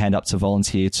put my hand up to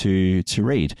volunteer to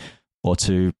read, or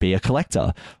to be a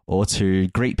collector, or to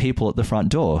greet people at the front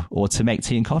door, or to make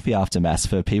tea and coffee after Mass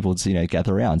for people to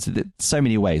gather around. So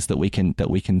many ways that we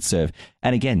can serve.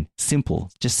 And again,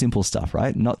 just simple stuff,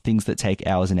 right? Not things that take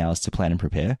hours and hours to plan and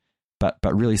prepare, but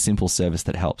really simple service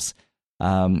that helps.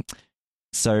 And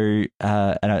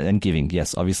giving,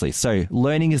 yes, obviously. So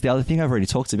learning is the other thing I've already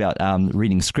talked about.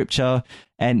 Reading scripture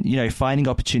and finding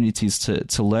opportunities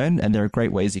to learn, and there are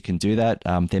great ways you can do that.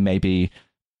 There may be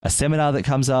a seminar that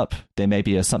comes up. There may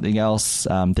be something else.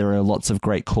 There are lots of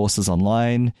great courses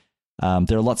online.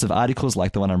 There are lots of articles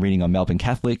like the one I'm reading on Melbourne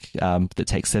Catholic that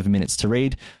takes 7 minutes to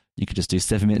read. You could just do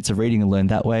 7 minutes of reading and learn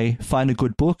that way. Find a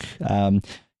good book.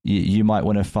 You might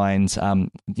want to find,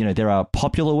 there are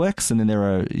popular works and then there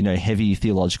are, heavy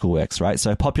theological works, right?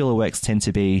 So popular works tend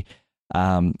to be,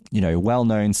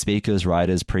 well-known speakers,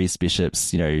 writers, priests,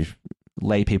 bishops,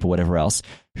 lay people, whatever else,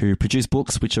 who produce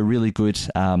books which are really good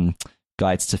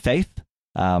guides to faith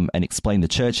and explain the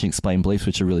church and explain beliefs,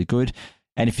 which are really good.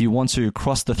 And if you want to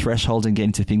cross the threshold and get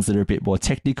into things that are a bit more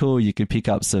technical, you could pick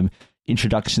up some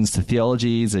introductions to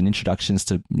theologies and introductions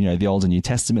to, the Old and New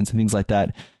Testaments and things like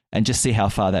that, and just see how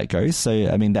far that goes. So,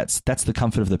 I mean, that's the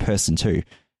comfort of the person too.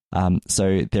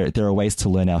 So there are ways to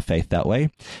learn our faith that way.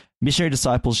 Missionary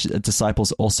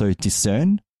disciples also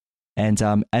discern,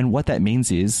 and what that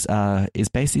means is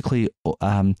basically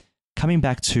coming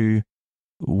back to,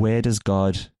 where does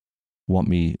God want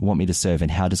me to serve,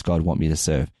 and how does God want me to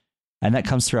serve? And that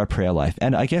comes through our prayer life.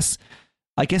 And I guess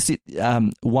it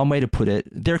one way to put it,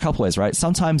 there are a couple ways, right?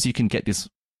 Sometimes you can get this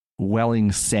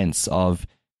welling sense of,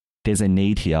 there's a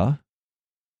need here.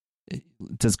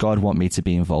 Does God want me to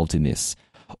be involved in this?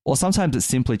 Or sometimes it's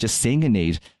simply just seeing a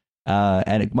need,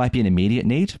 and it might be an immediate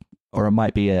need, or it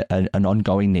might be an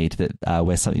ongoing need that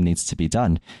where something needs to be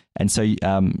done. And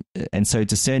so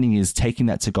discerning is taking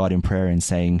that to God in prayer and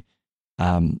saying,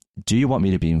 do you want me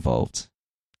to be involved?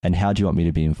 And how do you want me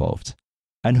to be involved?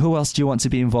 And who else do you want to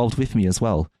be involved with me as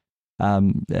well?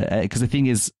 Because the thing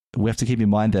is, we have to keep in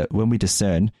mind that when we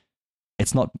discern,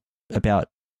 it's not about,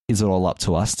 is it all up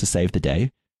to us to save the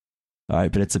day? All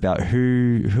right, but it's about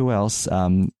who else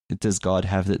does God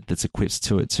have that's equipped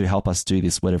to help us do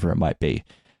this, whatever it might be.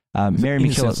 Mary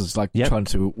McKillop, it's like trying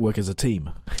to work as a team.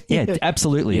 Yeah,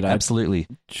 absolutely, absolutely.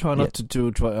 Try not to do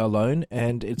it alone,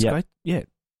 and it's great,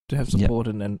 to have support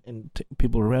and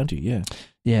people around you.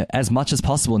 Yeah, as much as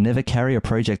possible, never carry a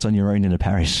project on your own in a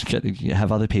parish.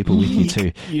 Have other people with you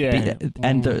too.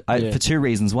 For two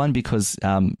reasons. One, because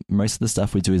most of the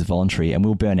stuff we do is voluntary, and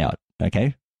we'll burn out.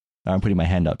 Okay. I'm putting my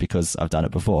hand up because I've done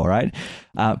it before, right?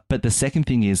 But the second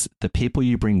thing is, the people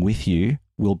you bring with you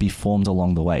will be formed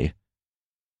along the way,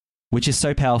 which is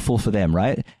so powerful for them,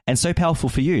 right? And so powerful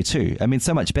for you too. I mean,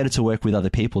 so much better to work with other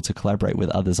people, to collaborate with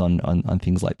others on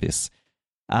things like this.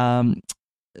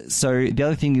 So the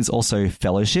other thing is also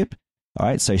fellowship. All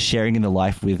right. So sharing in the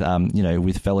life with,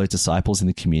 with fellow disciples in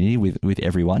the community, with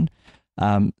everyone.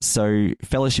 So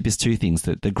fellowship is two things: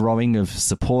 the growing of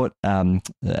support, of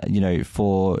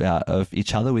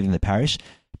each other within the parish,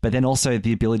 but then also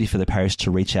the ability for the parish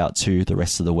to reach out to the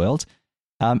rest of the world.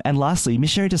 And lastly,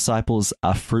 missionary disciples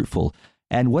are fruitful.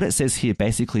 And what it says here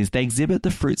basically is they exhibit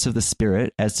the fruits of the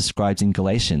Spirit as described in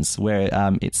Galatians, where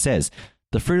it says,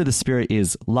 the fruit of the Spirit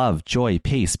is love, joy,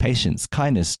 peace, patience,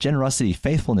 kindness, generosity,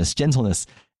 faithfulness, gentleness,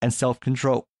 and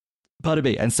self-control.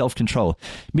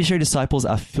 Missionary disciples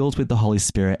are filled with the Holy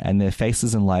Spirit, and their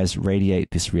faces and lives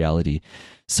radiate this reality.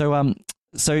 So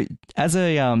as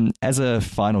a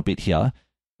final bit here,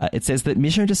 it says that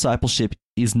missionary discipleship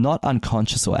is not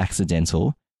unconscious or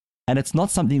accidental, and it's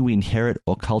not something we inherit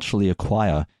or culturally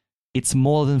acquire. It's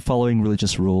more than following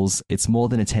religious rules. It's more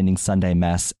than attending Sunday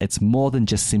Mass. It's more than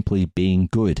just simply being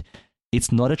good.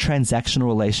 It's not a transactional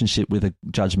relationship with a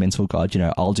judgmental God.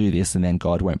 I'll do this and then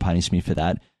God won't punish me for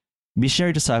that.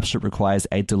 Missionary discipleship requires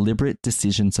a deliberate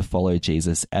decision to follow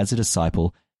Jesus as a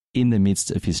disciple in the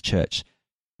midst of his church.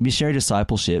 Missionary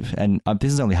discipleship, and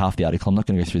this is only half the article, I'm not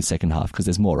going to go through the second half because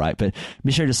there's more, right? But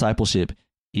missionary discipleship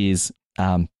is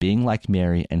being like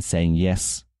Mary and saying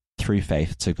yes through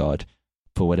faith to God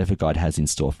for whatever God has in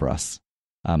store for us,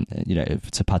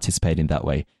 to participate in that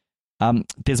way.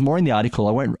 There's more in the article.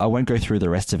 I won't go through the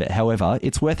rest of it. However,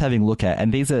 it's worth having a look at,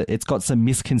 and it's got some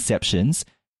misconceptions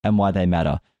and why they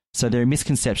matter. So there are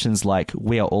misconceptions like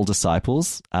we are all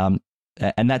disciples, and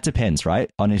that depends, right,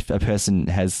 on if a person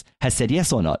has said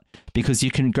yes or not. Because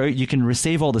you can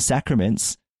receive all the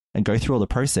sacraments and go through all the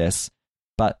process,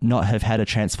 but not have had a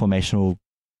transformational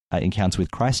encounter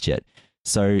with Christ yet.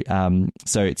 So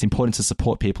it's important to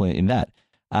support people in that.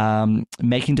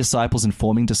 Making disciples and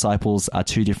forming disciples are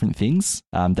two different things.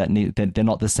 They're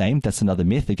not the same. That's another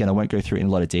myth. Again, I won't go through it in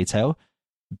a lot of detail.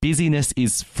 Busyness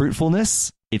is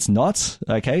fruitfulness. It's not.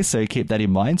 Okay, so keep that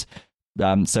in mind.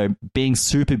 So being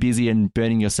super busy and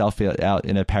burning yourself out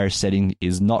in a parish setting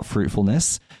is not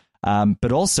fruitfulness.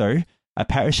 But also a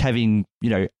parish having,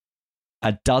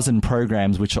 a dozen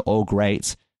programs which are all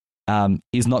great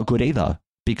is not good either,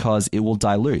 because it will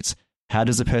dilute. How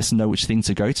does a person know which thing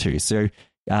to go to? So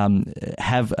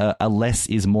have a less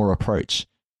is more approach.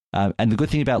 And the good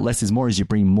thing about less is more is you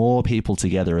bring more people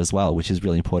together as well, which is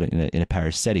really important in a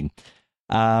parish setting.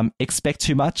 Expect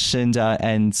too much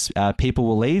and people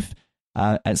will leave.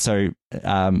 And so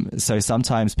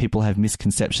sometimes people have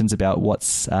misconceptions about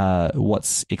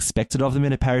what's expected of them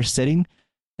in a parish setting.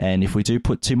 And if we do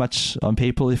put too much on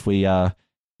people, if we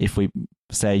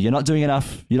say you're not doing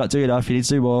enough, you need to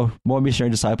do more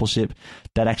missionary discipleship,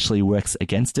 that actually works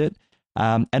against it.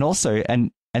 And also,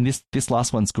 and this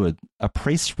last one's good. A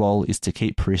priest's role is to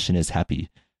keep parishioners happy.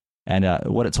 And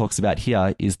what it talks about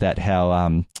here is that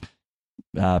how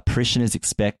parishioners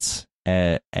expect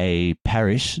a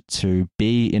parish to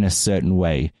be in a certain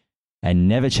way and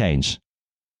never change.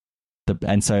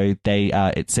 And so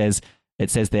it says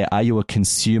there, are you a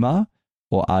consumer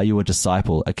or are you a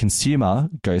disciple? A consumer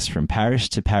goes from parish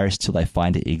to parish till they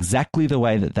find it exactly the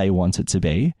way that they want it to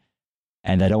be,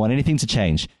 and they don't want anything to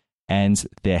change. And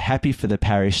they're happy for the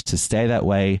parish to stay that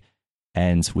way,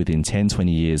 and within 10,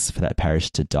 20 years for that parish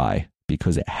to die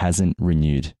because it hasn't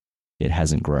renewed, it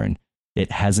hasn't grown.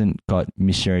 It hasn't got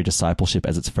missionary discipleship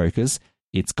as its focus.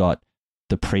 It's got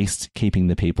the priest keeping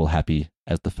the people happy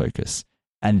as the focus.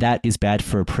 And that is bad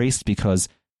for a priest, because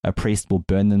a priest will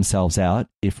burn themselves out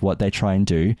if what they try and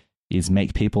do is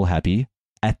make people happy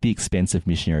at the expense of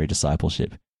missionary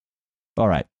discipleship. All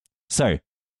right. So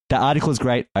the article is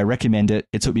great. I recommend it.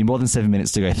 It took me more than 7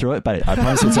 minutes to go through it, but I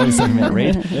promise it's only a 7-minute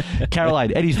read.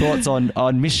 Caroline, any thoughts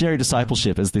on missionary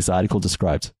discipleship as this article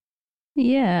described?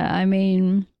 Yeah, I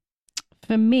mean,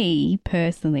 for me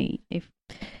personally,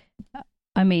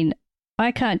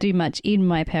 I can't do much in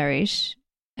my parish,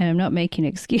 and I'm not making an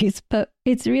excuse, but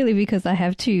it's really because I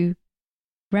have two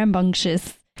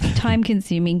rambunctious,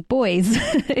 time-consuming boys.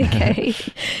 Okay,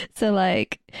 so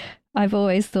I've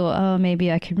always thought, oh,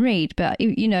 maybe I can read, but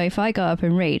if I go up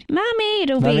and read, Mommy,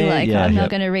 it'll be like, yeah, I'm not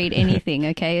going to read anything,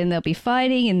 okay? And they'll be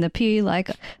fighting in the pew. I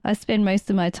spend most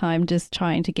of my time just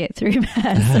trying to get through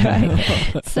Mass,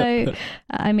 right? So,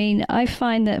 I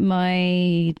find that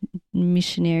my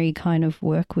missionary kind of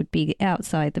work would be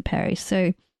outside the parish.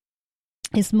 So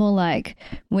it's more like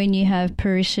when you have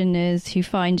parishioners who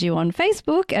find you on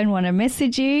Facebook and want to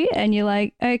message you, and you're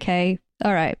like, okay,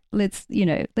 all right, let's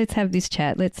have this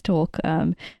chat, let's talk.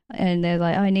 And they're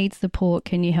like, I need support.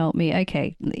 Can you help me?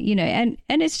 Okay. And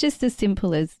it's just as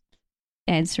simple as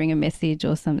answering a message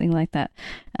or something like that.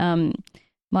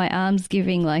 My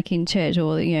almsgiving, in church,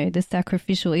 or, the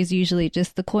sacrificial is usually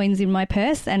just the coins in my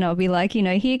purse. And I'll be like,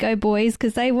 here you go, boys,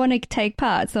 because they want to take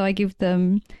part. So I give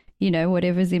them,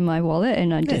 whatever's in my wallet,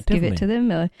 and I just give it to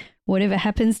them. Or whatever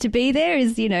happens to be there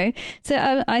is,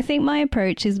 So I think my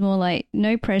approach is more like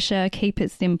no pressure, keep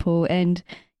it simple. And,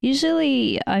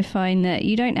 usually I find that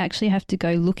you don't actually have to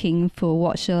go looking for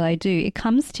what shall I do. It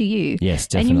comes to you. Yes,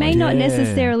 definitely. And you may not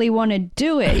necessarily want to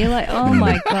do it. You're like, oh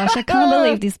my gosh, I can't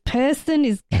believe this person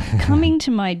is coming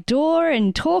to my door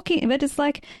and talking. But it's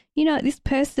like, you know, this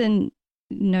person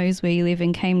knows where you live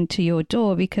and came to your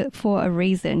door for a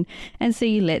reason. And so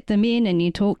you let them in and you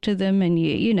talk to them and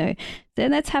you know,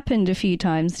 then that's happened a few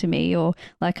times to me, or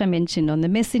like I mentioned on the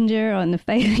messenger, on the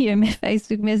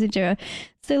Facebook Messenger.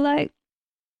 So like,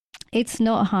 it's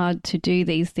not hard to do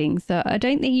these things. So I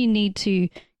don't think you need to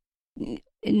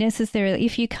necessarily,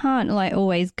 if you can't like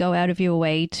always go out of your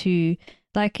way to,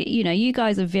 like, you know, you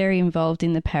guys are very involved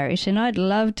in the parish and I'd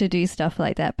love to do stuff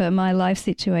like that, but my life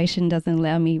situation doesn't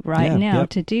allow me now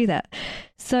to do that.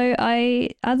 So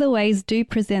other ways do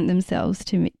present themselves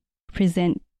to me,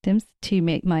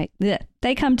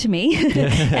 they come to me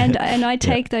and I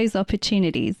take those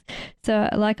opportunities. So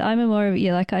like I'm more of,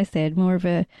 like I said, more of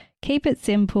a keep it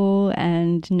simple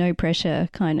and no pressure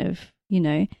kind of, you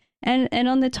know. And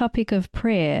on the topic of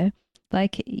prayer,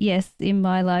 like, yes, in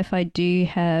my life I do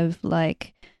have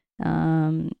like,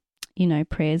 you know,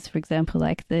 prayers, for example,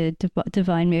 like the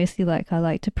Divine Mercy, like I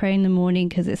like to pray in the morning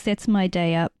because it sets my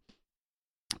day up.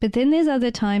 But then there's other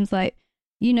times like,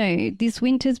 you know, this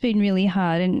winter's been really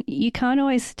hard and you can't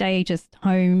always stay just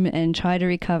home and try to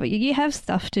recover. You have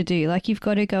stuff to do. Like you've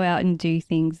got to go out and do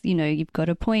things, you know, you've got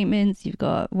appointments, you've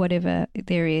got whatever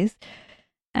there is.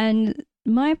 And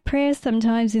my prayer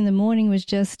sometimes in the morning was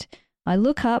just, I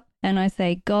look up and I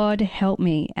say, God, help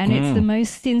me. And it's the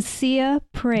most sincere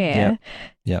prayer.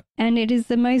 Yep. And it is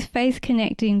the most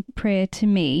faith-connecting prayer to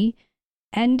me.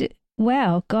 And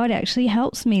wow, God actually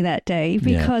helps me that day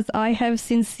because I have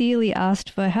sincerely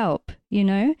asked for help, you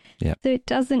know? Yep. So it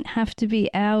doesn't have to be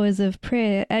hours of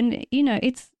prayer. And, you know,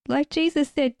 it's like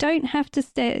Jesus said, don't have to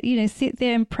sit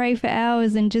there and pray for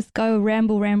hours and just go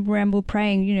ramble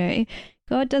praying, you know.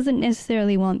 God doesn't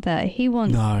necessarily want that. He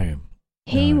wants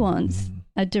wants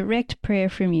a direct prayer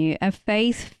from you, a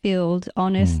faith-filled,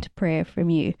 honest prayer from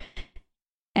you.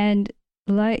 And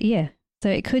like, so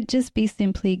it could just be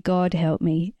simply, God help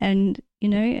me. And, you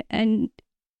know,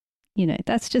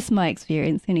 that's just my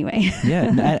experience anyway.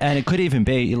 And it could even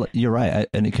be, you're right,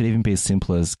 and it could even be as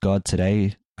simple as, God,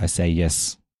 today I say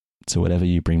yes to whatever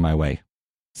you bring my way.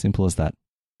 Simple as that.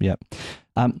 Yep.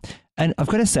 And I've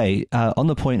got to say, on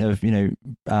the point of,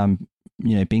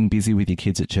 being busy with your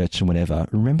kids at church and whatever,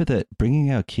 remember that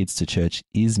bringing our kids to church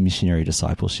is missionary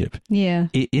discipleship. Yeah.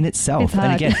 In itself. It's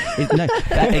hard. And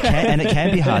again, it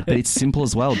can be hard, but it's simple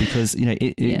as well because, you know,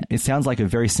 it sounds like a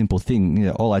very simple thing. You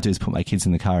know, all I do is put my kids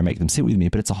in the car and make them sit with me,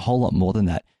 but it's a whole lot more than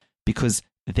that because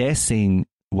they're seeing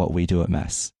what we do at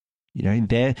Mass. You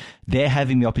know, they're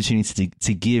having the opportunity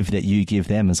to give that you give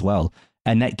them as well.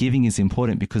 And that giving is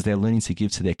important because they're learning to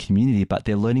give to their community, but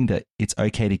they're learning that it's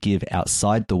okay to give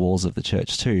outside the walls of the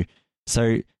church too.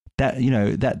 So that, you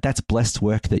know, that's blessed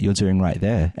work that you're doing right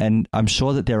there. And I'm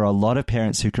sure that there are a lot of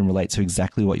parents who can relate to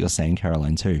exactly what you're saying,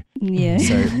 Caroline, too. Yeah.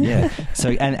 So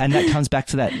and that comes back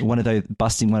to that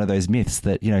busting one of those myths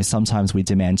that, you know, sometimes we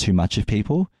demand too much of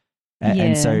people.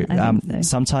 And so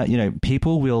sometimes, you know,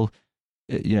 people will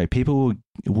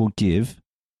give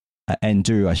and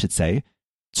do, I should say,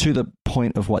 to the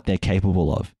point of what they're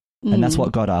capable of. And that's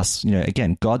what God asks. You know,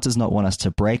 again, God does not want us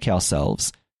to break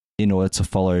ourselves in order to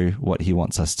follow what he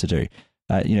wants us to do.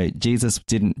 You know, Jesus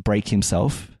didn't break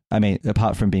himself. I mean,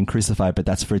 apart from being crucified, but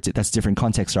that's different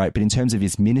context, right? But in terms of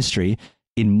his ministry,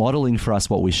 in modeling for us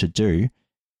what we should do,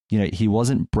 you know, he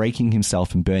wasn't breaking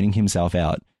himself and burning himself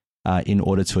out in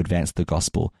order to advance the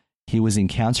gospel. He was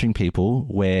encountering people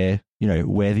where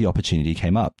the opportunity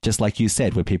came up. Just like you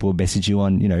said, where people message you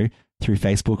on, you know, through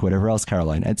Facebook, whatever else,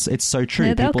 Caroline. It's so true.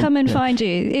 Yeah, they'll come and find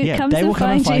you. They will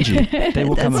come and find you. They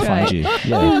will come and find you.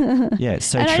 Yeah, yeah, it's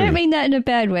so and true. I don't mean that in a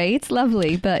bad way. It's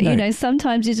lovely, but you know,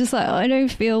 sometimes you're just like, I don't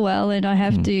feel well, and I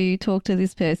have to talk to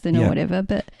this person or whatever.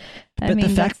 But I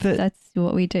mean, that's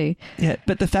what we do. Yeah,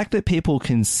 but the fact that people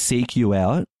can seek you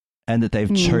out and that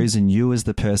they've chosen you as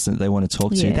the person that they want to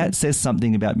talk to, that says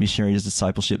something about missionary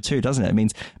discipleship too, doesn't it?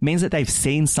 It means that they've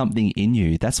seen something in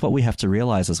you. That's what we have to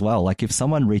realize as well. Like if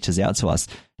someone reaches out to us,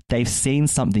 they've seen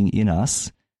something in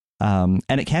us. And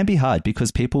it can be hard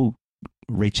because people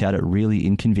reach out at really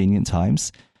inconvenient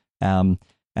times.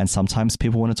 And sometimes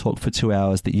people want to talk for 2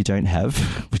 hours that you don't have,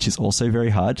 which is also very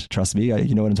hard. Trust me,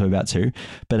 you know what I'm talking about too.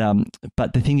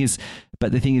 But the thing is,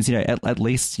 you know, at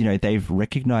least, you know, they've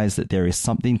recognized that there is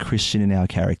something Christian in our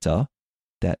character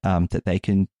that they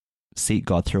can seek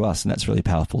God through us, and that's really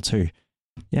powerful too.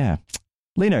 Yeah,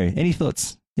 Lino, any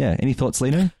thoughts? Yeah, any thoughts,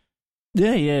 Lino?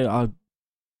 Yeah, I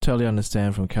totally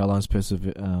understand from Caroline's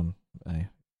perspective.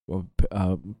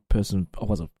 person. I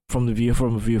wasn't from a view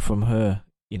from her.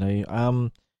 You know,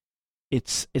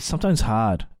 it's sometimes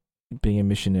hard being a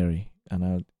missionary,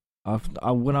 and I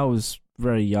when I was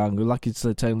very young, like it's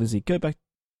telling Lizzie, go back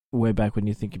way back when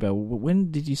you think about when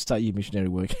did you start your missionary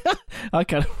work? I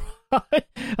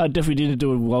definitely didn't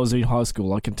do it while I was in high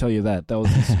school. I can tell you that. That was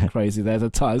crazy at the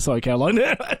time. Sorry, Caroline.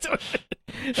 It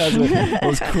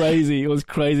was crazy. It was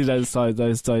crazy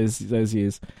those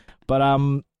years. But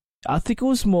I think it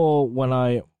was more when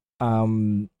I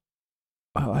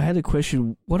had a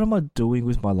question: what am I doing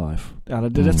with my life?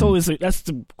 And that's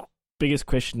the biggest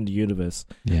question in the universe.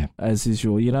 Yeah, as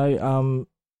usual, you know.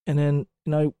 And then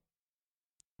you know,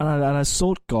 and I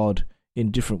sought God in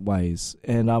different ways,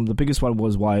 and the biggest one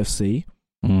was YFC.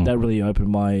 That really opened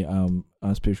my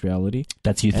spirituality.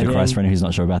 That's Youth Through Christ for anyone who's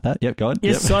not sure about that. Yep, go on.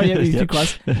 Yes, sorry, Youth Through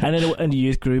Christ. And then in the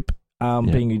youth group,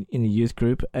 being in the youth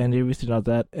group and everything like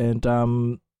that. And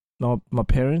my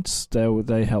parents,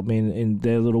 they helped me in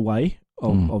their little way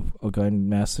of going to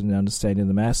Mass and understanding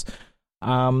the Mass.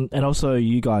 And also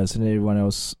you guys and everyone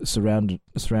else who surrounded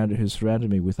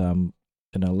me with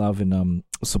love and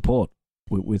support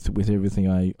with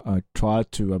everything I try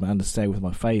to understand with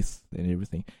my faith and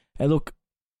everything. And look,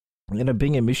 you know,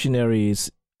 being a missionary is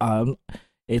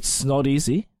it's not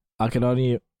easy. I'm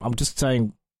just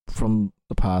saying from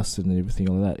the past and everything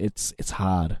like that. It's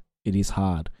hard. It is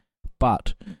hard,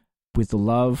 but with the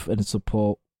love and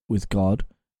support with God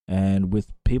and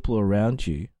with people around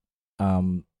you,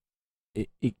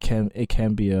 it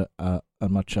can be a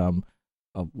much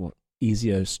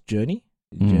easier journey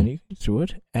through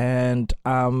it. And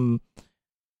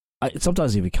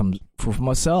sometimes if it comes for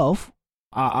myself,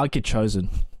 I get chosen.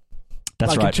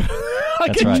 That's right. I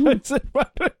get chosen.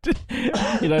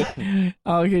 You know,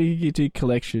 you do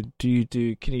collection. Can you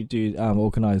do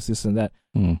organize this and that?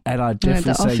 And I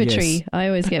definitely say offertory. yes. I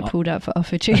always get pulled up for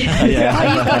offertory.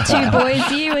 You've got two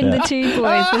boys, you and the two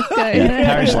boys. Let's go.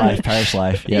 Yeah, parish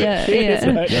life. Yep. Yeah.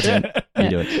 You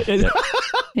do it.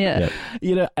 Yeah. Yep.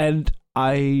 You know, and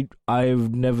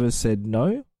I've never said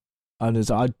no.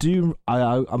 And I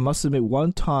must admit,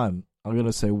 one time, I'm going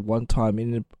to say one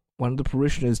time, one of the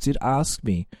parishioners did ask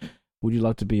me, would you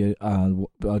like to be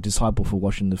a disciple for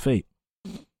washing the feet?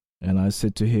 And I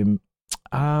said to him,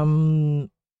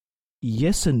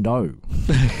 yes and no.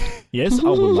 Yes, I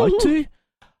would like to.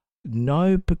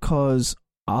 No, because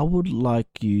I would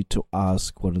like you to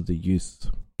ask one of the youth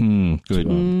good.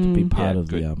 To be part of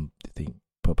the thing.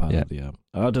 Part of the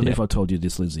I don't know if I told you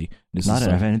this, Lindsay. I don't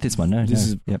know. I've heard this one. No,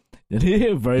 this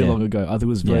is very long ago. I think it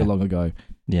was very long ago.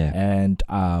 Yeah, and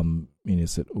he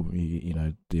said,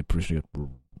 the parishioner.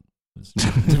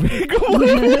 We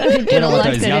don't want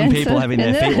those young people having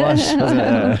their feet washed.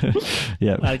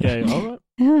 Yeah. Okay. All right.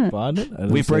 Fine.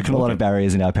 We've broken a lot of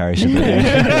barriers in our parish over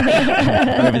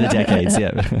the decades.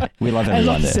 Yeah, we love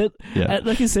everyone there.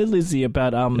 Like you said, Lizzie,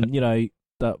 about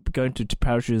going to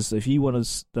parishes. If you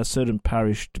want a certain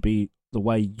parish to be the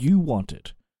way you want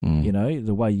it,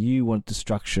 the way you want the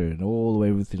structure and all the way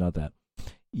everything like that.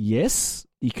 Yes,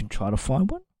 you can try to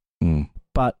find one,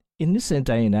 but in this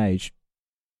day and age,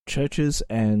 churches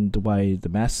and the way the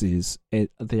Mass is,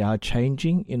 they are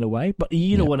changing in a way. But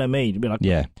you know what I mean?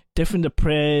 Definitely the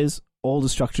prayers, all the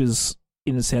structures,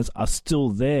 in a sense, are still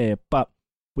there, but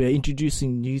we're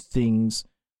introducing new things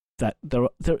that there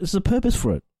is a purpose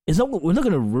for it. We're not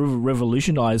going to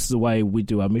revolutionize the way we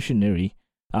do our missionary,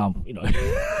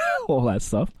 all that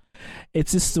stuff.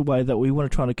 It's just the way that we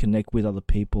want to try to connect with other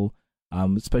people,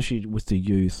 especially with the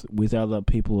youth, with other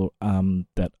people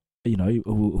that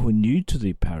who are new to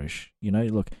the parish.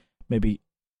 Look, maybe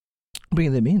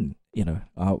bringing them in.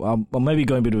 I'm maybe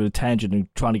going a bit of a tangent and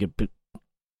trying to get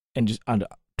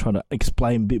trying to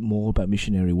explain a bit more about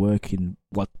missionary work in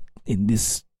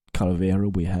this kind of era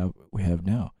we have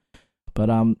now. But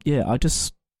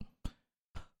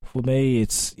for me,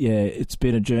 it's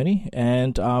been a journey,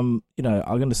 and I'm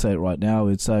going to say it right now.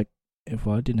 It's like if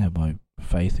I didn't have my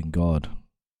faith in God,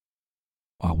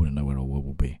 I wouldn't know where the world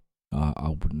would be. I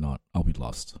would not. I'll be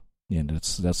lost. Yeah,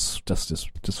 that's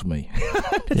just for me.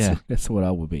 That's what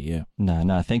I would be. Yeah.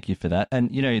 No. Thank you for that. And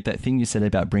that thing you said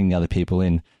about bringing other people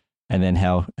in, and then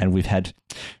we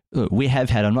have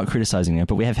had. I'm not criticizing them,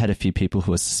 but we have had a few people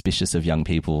who are suspicious of young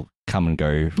people come and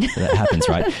go. That happens,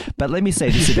 right? But let me say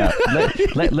this about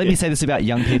let me say this about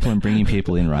young people and bringing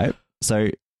people in, right? So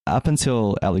up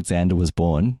until Alexander was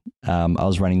born, I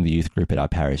was running the youth group at our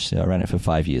parish. So I ran it for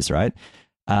 5 years, right?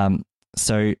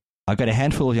 So I got a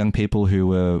handful of young people who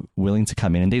were willing to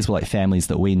come in, and these were like families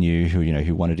that we knew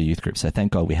who wanted a youth group. So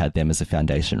thank God we had them as a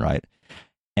foundation, right?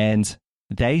 And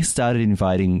they started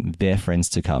inviting their friends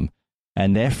to come,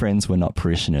 and their friends were not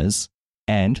parishioners,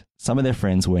 And some of their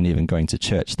friends weren't even going to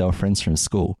church. They were friends from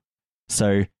school.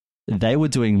 So they were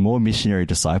doing more missionary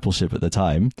discipleship at the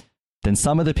time than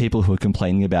some of the people who are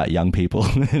complaining about young people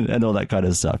and all that kind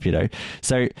of stuff, you know.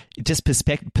 So just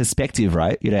perspective,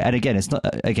 right? You know, and again,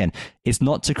 it's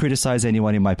not to criticize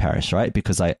anyone in my parish, right?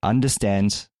 Because I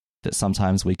understand that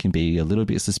sometimes we can be a little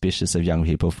bit suspicious of young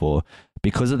people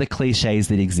because of the cliches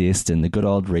that exist and the good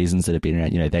old reasons that have been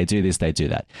around, you know, they do this, they do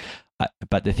that.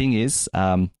 But the thing is,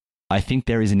 I think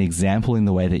there is an example in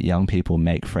the way that young people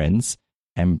make friends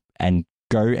and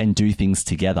go and do things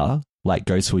together, like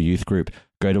go to a youth group,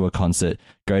 go to a concert,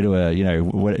 go to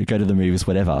the movies,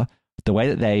 whatever. The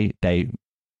way that they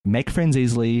make friends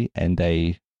easily and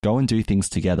they go and do things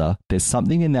together, there's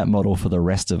something in that model for the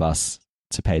rest of us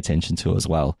to pay attention to as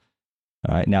well.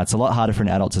 All right. Now, it's a lot harder for an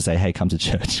adult to say, hey, come to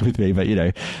church with me,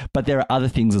 but there are other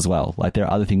things as well. Like there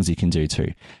are other things you can do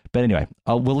too. But anyway,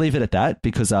 we'll leave it at that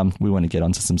because we want to get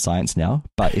onto some science now.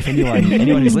 But if anyone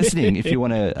who's listening, if you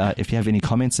have any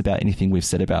comments about anything we've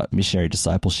said about missionary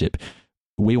discipleship,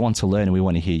 we want to learn and we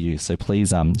want to hear you. So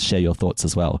please share your thoughts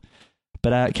as well.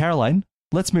 But Caroline,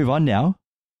 let's move on now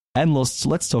and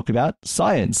let's talk about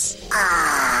science.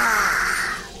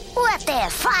 What a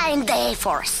fine day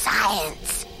for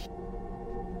science.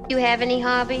 You have any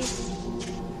hobbies?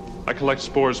 I collect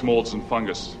spores, molds, and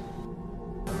fungus.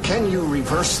 Can you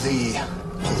reverse the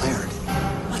polarity?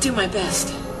 I'll do my best.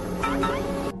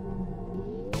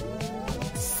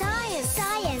 Science,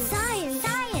 science, science,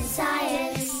 science,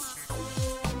 science.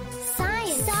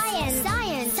 Science, science,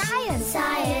 science, science,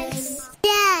 science.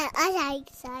 Yeah, I like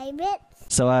science.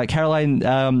 So,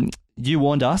 Caroline, you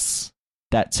warned us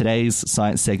that today's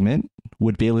science segment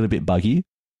would be a little bit buggy.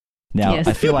 Now, yes.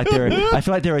 I feel like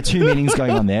there are two meanings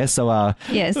going on there. So,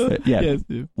 yes. Yes.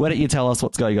 Why don't you tell us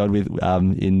what's going on with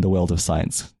in the world of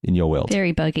science, in your world?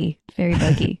 Very buggy. Very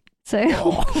buggy. So,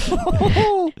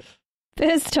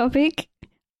 first topic,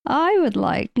 I would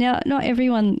like, now, not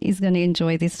everyone is going to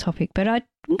enjoy this topic, but I'm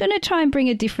going to try and bring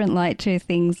a different light to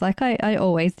things like I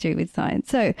always do with science.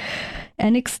 So,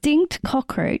 an extinct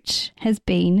cockroach has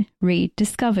been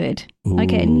rediscovered. Ooh.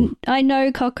 Okay, I know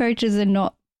cockroaches are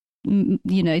not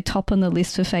top on the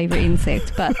list for favourite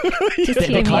insects, but just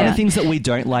they're kind of things that we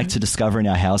don't like to discover in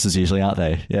our houses usually, aren't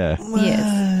they? Yeah.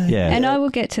 Yes. Yeah. And I will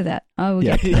get to that. So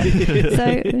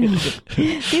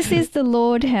this is the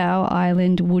Lord Howe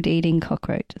Island wood-eating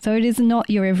cockroach. So it is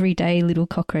not your everyday little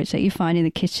cockroach that you find in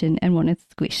the kitchen and want to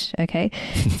squish, okay?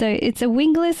 So it's a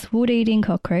wingless wood-eating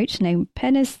cockroach named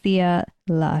Panacea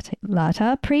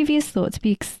lata, previous thought to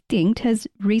be extinct, has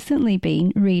recently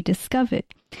been rediscovered.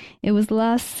 It was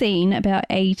last seen about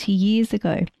 80 years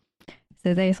ago.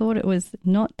 So they thought it was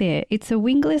not there. It's a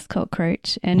wingless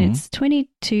cockroach and it's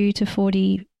 22 to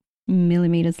 40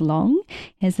 millimeters long.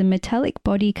 It has a metallic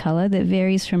body colour that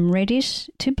varies from reddish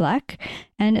to black,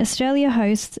 and Australia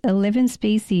hosts 11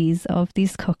 species of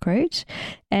this cockroach,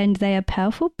 and they are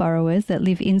powerful burrowers that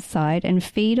live inside and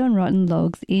feed on rotten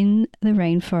logs in the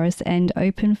rainforest and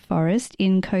open forest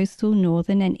in coastal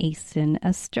northern and eastern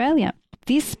Australia.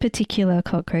 This particular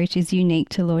cockroach is unique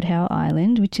to Lord Howe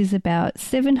Island, which is about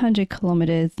 700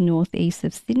 kilometres northeast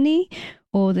of Sydney,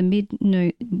 or the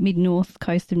mid-north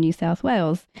coast of New South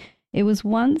Wales. It was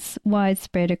once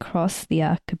widespread across the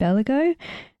archipelago.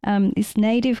 This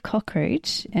native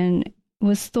cockroach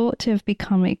was thought to have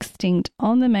become extinct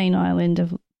on the main island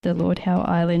of the Lord Howe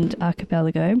Island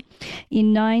archipelago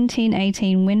in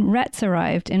 1918 when rats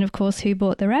arrived. And, of course, who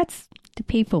bought the rats? The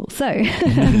people. So,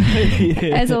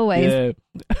 as always.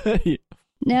 Yeah.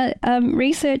 Now,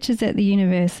 researchers at the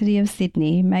University of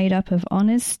Sydney, made up of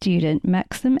honours student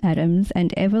Maxim Adams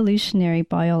and evolutionary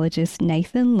biologist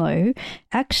Nathan Lowe,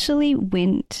 actually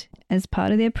as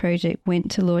part of their project,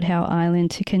 went to Lord Howe Island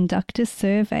to conduct a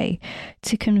survey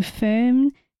to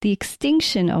confirm the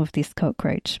extinction of this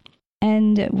cockroach.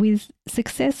 And with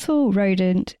successful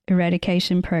rodent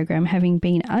eradication program having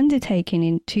been undertaken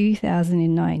in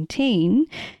 2019,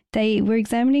 they were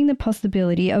examining the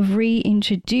possibility of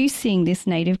reintroducing this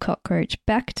native cockroach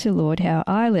back to Lord Howe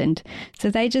Island.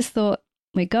 So they just thought,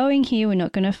 we're going here, we're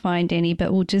not going to find any,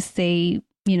 but we'll just see,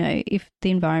 if the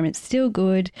environment's still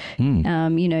good.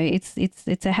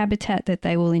 It's a habitat that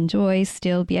they will enjoy,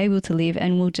 still be able to live,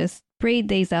 and we'll just breed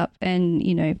these up and,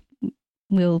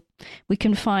 we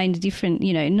can find different,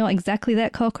 not exactly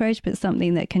that cockroach, but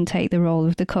something that can take the role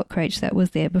of the cockroach that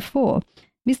was there before.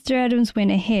 Mr. Adams went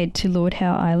ahead to Lord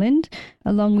Howe Island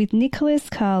along with Nicholas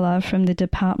Carla from the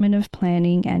Department of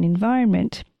Planning and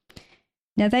Environment.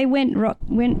 Now, they went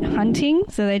hunting,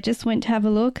 so they just went to have a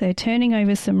look. They're turning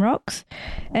over some rocks,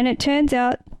 and it turns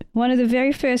out One of the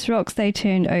very first rocks they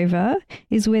turned over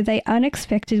is where they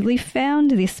unexpectedly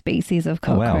found this species of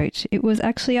cockroach. It was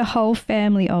actually a whole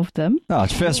family of them. Oh,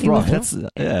 it's first rock. That's,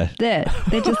 yeah.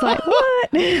 They're just like,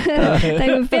 what? They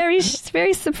were very,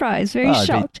 very surprised, very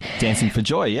shocked. Dancing for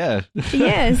joy, yeah.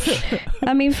 Yes.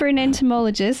 I mean, for an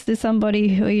entomologist, there's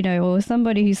somebody who, you know, or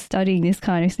somebody who's studying this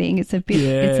kind of thing, it's a bit,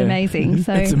 it's amazing.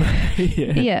 So,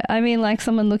 yeah, I mean, like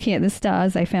someone looking at the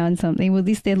stars, they found something. Well,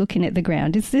 they're looking at the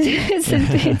ground.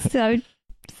 It's so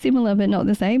similar, but not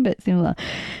the same, but similar.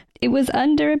 It was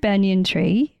under a banyan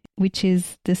tree, which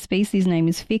is, the species name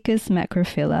is Ficus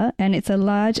macrophylla, and it's a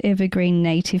large evergreen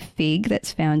native fig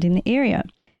that's found in the area.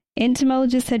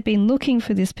 Entomologists had been looking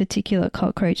for this particular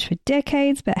cockroach for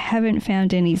decades, but haven't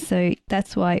found any, so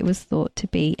that's why it was thought to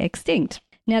be extinct.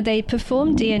 Now, they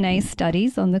performed DNA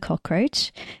studies on the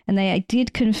cockroach, and they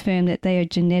did confirm that they are a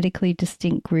genetically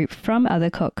distinct group from other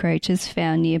cockroaches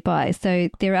found nearby. So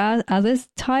there are other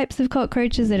types of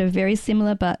cockroaches that are very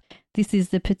similar, but this is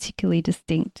the particularly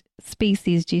distinct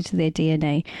species due to their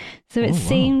DNA. So it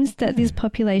seems that this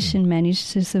population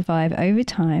managed to survive over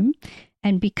time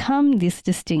and become this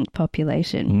distinct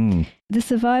population. The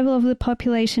survival of the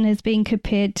population has been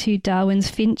compared to Darwin's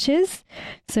finches,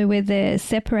 so where their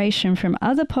separation from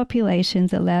other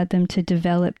populations allowed them to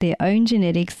develop their own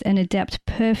genetics and adapt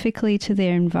perfectly to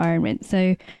their environment.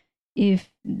 So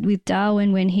with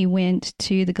Darwin, when he went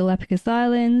to the Galapagos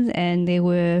Islands and there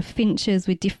were finches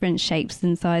with different shapes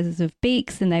and sizes of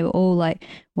beaks, and they were all like,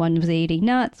 one was eating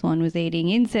nuts, one was eating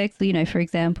insects, you know, for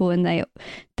example, and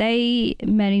they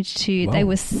managed to, they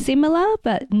were similar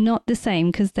but not the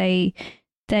same, because they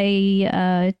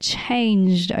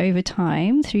changed over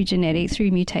time through genetics,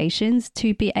 through mutations,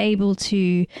 to be able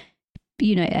to,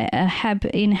 you know,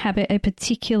 inhabit a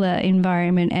particular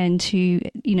environment and to,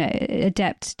 you know,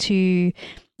 adapt to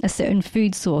a certain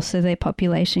food source so their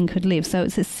population could live. So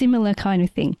it's a similar kind of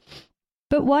thing.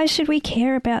 But why should we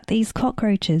care about these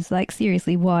cockroaches? Like,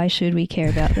 seriously, why should we care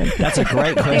about them? That's a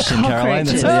great question, Caroline.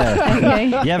 Okay.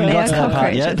 You haven't got to that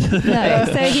part yet. No,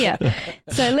 so here.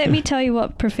 So let me tell you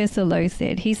what Professor Lowe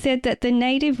said. He said that the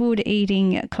native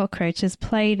wood-eating cockroaches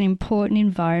played an important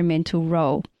environmental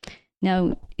role.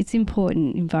 Now, it's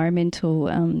important, environmental,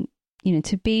 you know,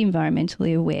 to be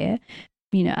environmentally aware,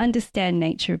 you know, understand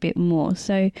nature a bit more.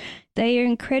 So they are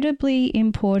incredibly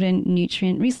important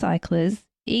nutrient recyclers,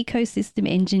 ecosystem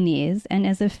engineers, and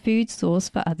as a food source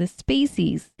for other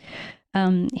species.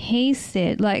 He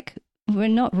said, like, we're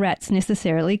not rats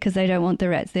necessarily, because they don't want the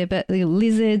rats there, but the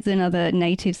lizards and other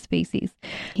native species.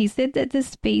 He said that the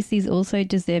species also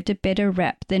deserved a better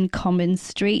rap than common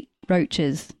street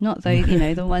roaches, not those, you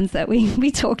know, the ones that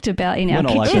we talked about in our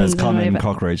kitchens. Not like those common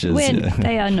cockroaches.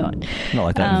 They are not. Not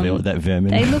like that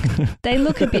vermin. They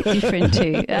look a bit different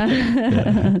too.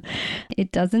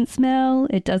 It doesn't smell.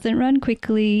 It doesn't run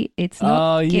quickly. It's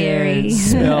not scary. Yeah,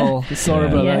 smell. Sorry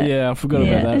about that. Yeah, I forgot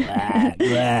about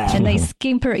that. And they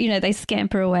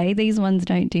scamper away. These ones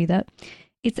don't do that.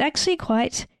 It's actually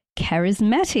quite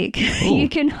charismatic. You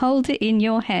can hold it in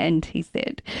your hand, he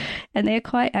said. And they're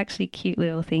quite actually cute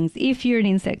little things if you're an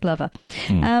insect lover.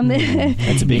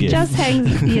 That's a big it just hangs.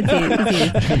 It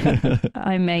is.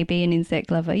 I may be an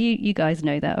insect lover. You guys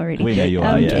know that already. We know you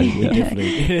are,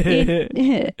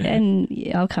 definitely.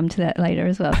 And I'll come to that later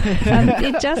as well.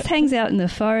 It just hangs out in the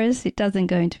forest. It doesn't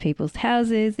go into people's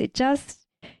houses. It just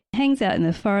hangs out in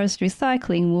the forest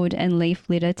recycling wood and leaf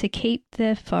litter to keep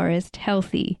the forest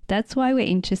healthy. That's why we're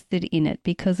interested in it,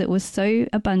 because it was so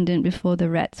abundant before the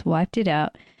rats wiped it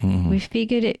out. We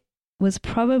figured it was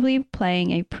probably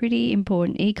playing a pretty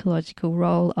important ecological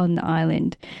role on the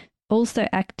island, also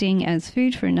acting as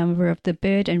food for a number of the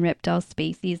bird and reptile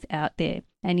species out there.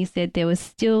 And he said there was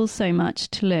still so much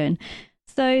to learn.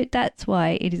 So that's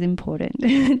why it is important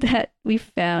that we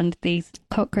found these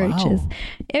cockroaches. Wow.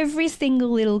 Every single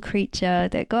little creature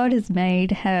that God has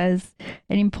made has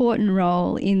an important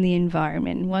role in the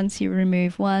environment. Once you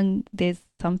remove one, there's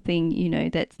something, you know,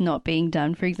 that's not being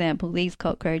done. For example, these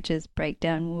cockroaches break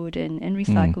down wood and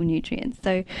recycle nutrients.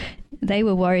 So they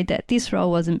were worried that this role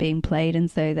wasn't being played,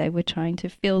 and so they were trying to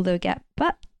fill the gap.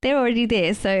 But they're already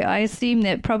there, so I assume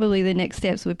that probably the next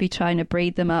steps would be trying to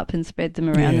breed them up and spread them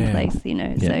around the place, you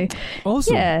know. So,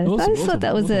 awesome. I just thought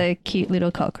that was a cute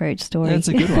little cockroach story. That's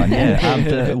a good one,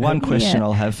 The one question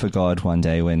I'll have for God one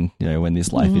day when, you know, when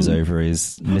this life is over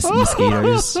is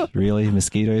mosquitoes. Really,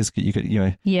 mosquitoes? You could, you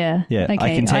know. Yeah. Okay.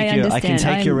 I can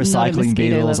take your recycling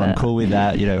beetles. I'm cool with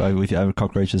that. You know, with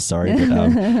cockroaches. Sorry,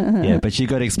 but but you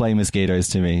got to explain mosquitoes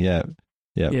to me. Yeah.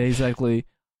 Yeah, exactly.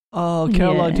 Oh,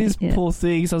 Caroline, these poor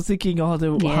things. I was thinking,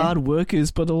 they're hard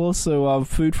workers, but also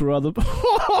food for other.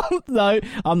 No,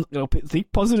 I'm going to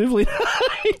think positively.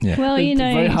 Yeah. Well, you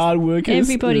know, very hard workers.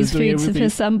 everybody's doing food for everything.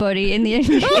 somebody in the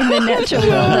natural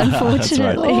world,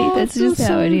 unfortunately. That's just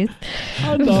how it is.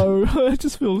 I know. It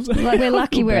just feels Like we're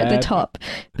lucky we're at the top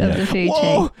of the food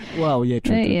chain. Well, yeah,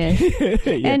 true. Yeah.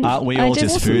 Yeah. And Aren't we I all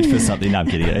just food for something? No, I'm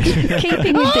kidding.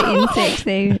 keeping with the insect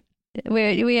thing,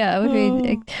 we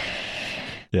are.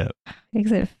 Yeah.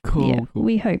 Except, Cool.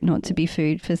 we hope not to be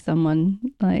food for someone,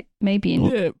 like maybe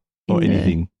in Or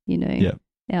anything. you know, Yeah.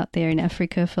 out there in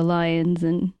Africa for lions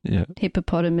and Yeah.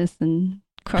 hippopotamus and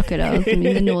crocodiles. I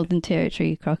mean, the Northern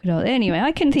Territory crocodile. Anyway,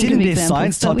 I can think Didn't of this examples,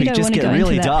 science but we topic don't just want to get go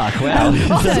really into that. dark?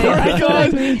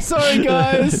 Wow. Sorry,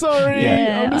 guys. Sorry.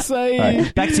 Yeah. I'm saying.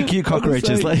 Right, back to cute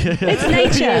cockroaches. It's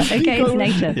nature, okay? It's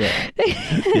nature.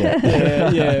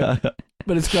 Yeah.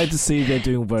 But it's great to see they're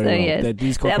doing very well. Yes.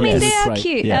 These I cockroaches mean, they are are great.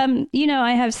 cute. Yeah. You know,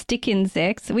 I have stick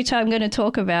insects, which I'm going to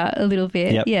talk about a little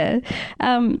bit. Yep. Yeah.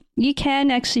 You can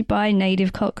actually buy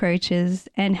native cockroaches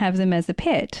and have them as a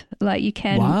pet. Like you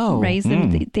can raise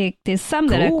them. There's some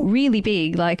that are really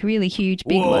big, like really huge,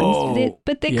 big ones.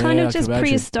 But they're kind of just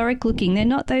prehistoric looking. They're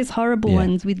not those horrible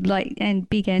ones with and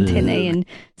big antennae and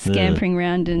scampering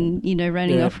around and, you know,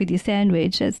 running off with your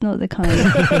sandwich. That's not the kind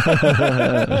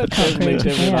of cockroach.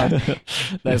 Yeah.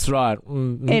 That's right.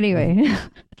 Mm-hmm. Anyway.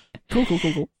 Cool.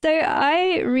 So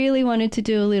I really wanted to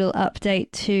do a little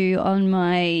update too on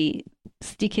my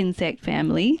stick insect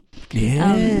family.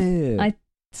 Yeah. I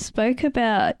spoke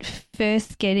about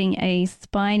first getting a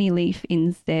spiny leaf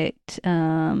insect.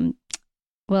 Well,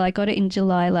 I got it in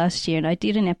July last year, and I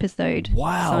did an episode.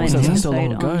 Wow, that's so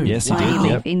long ago. On Yes, you spiny did.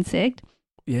 leaf Yep. insect.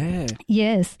 Yeah.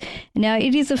 Yes. Now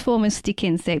it is a form of stick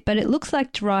insect, but it looks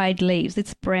like dried leaves.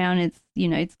 It's brown. It's, you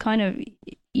know, it's kind of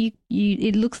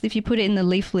it looks, if you put it in the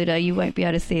leaf litter, you won't be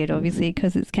able to see it, obviously,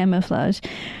 because it's camouflage.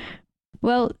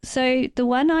 Well, so the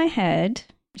one I had,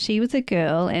 she was a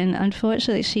girl, and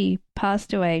unfortunately she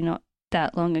passed away not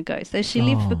that long ago. So she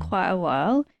lived for quite a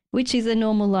while, which is a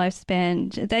normal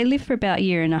lifespan. They live for about a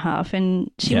year and a half, and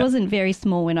she wasn't very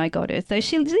small when I got her. So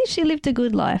she lived a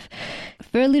good life.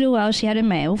 For a little while, she had a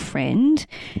male friend,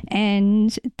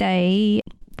 and they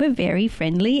were very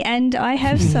friendly, and I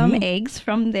have some eggs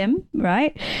from them,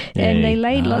 right? And they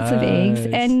laid lots of eggs.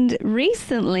 And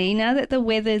recently, now that the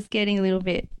weather's getting a little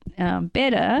bit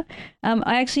better,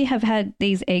 I actually have had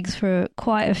these eggs for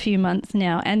quite a few months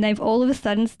now, and they've all of a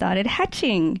sudden started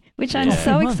hatching, which I'm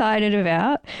so excited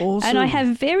about. Awesome. And I have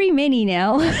very many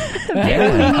now.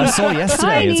 I saw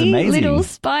yesterday. It's Tiny amazing. little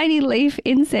spiny leaf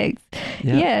insects.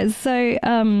 Yeah. So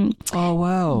Oh,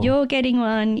 wow. you're getting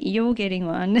one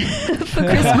for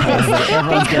Christmas.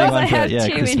 Everyone's getting one for have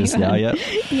too Christmas many now. ones.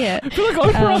 Yeah. Yeah. feel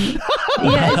like Oprah.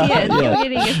 Yes, you're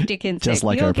getting a stick insect. Just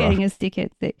like you're Oprah. getting a stick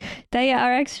insect. They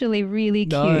are actually really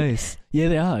cute. Nice. Yeah,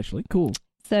 they are actually. Cool.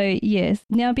 So, yes.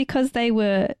 Now, because they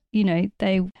were, you know,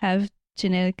 they have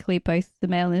genetically both the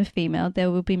male and the female, there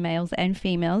will be males and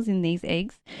females in these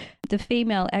eggs. The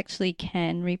female actually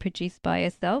can reproduce by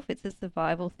herself. It's a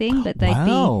survival thing, but they'd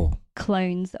be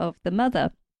clones of the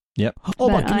mother. Yep. Oh,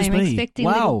 my But goodness I'm me. expecting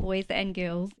Wow. little boys and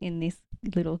girls in this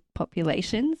little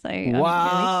population. So I'm really excited.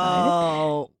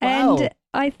 Wow. And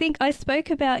I think I spoke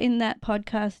about in that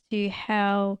podcast too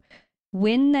how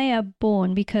when they are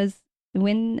born, because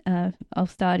when I'll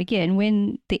start again,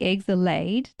 when the eggs are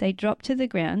laid, they drop to the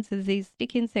ground. So these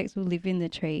stick insects will live in the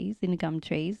trees, in the gum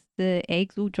trees. The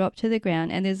eggs will drop to the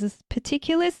ground, and there's this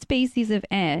particular species of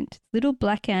ant, little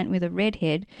black ant with a red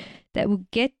head, that will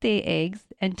get their eggs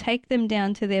and take them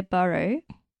down to their burrow,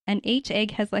 and each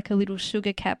egg has like a little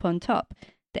sugar cap on top.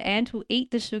 The ant will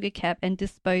eat the sugar cap and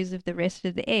dispose of the rest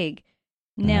of the egg.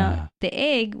 Now, the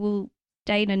egg will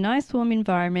stay in a nice warm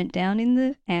environment down in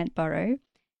the ant burrow,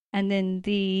 and then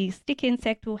the stick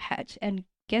insect will hatch. And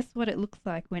guess what it looks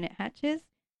like when it hatches?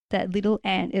 That little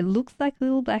ant. It looks like a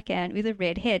little black ant with a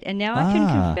red head. And now I can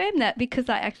confirm that because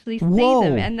I actually see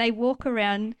them, and they walk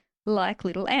around like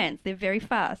little ants. They're very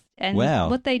fast. And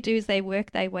what they do is they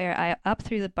work their way up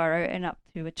through the burrow and up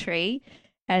to a tree,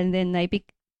 and then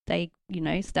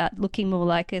they start looking more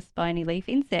like a spiny leaf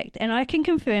insect. And I can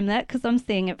confirm that because I'm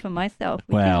seeing it for myself,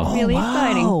 which is really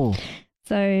exciting.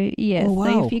 So, yes.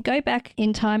 So if you go back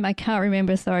in time, I can't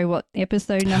remember, what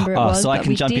episode number it was. So I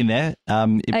can jump in there.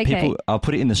 Okay. I'll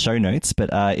put it in the show notes, but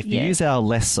if you use our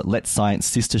Let's Science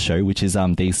sister show, which is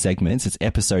these segments, it's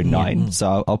episode 9.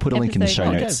 So I'll put a link in the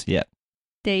show notes. Yeah.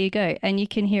 There you go. And you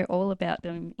can hear all about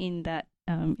them in that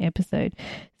episode.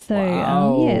 So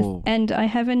wow. Yes, and I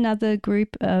have another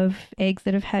group of eggs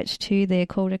that have hatched too. They're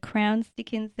called a crown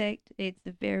stick insect.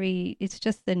 It's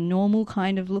just a normal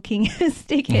kind of looking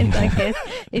stick insect, I guess.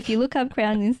 If you look up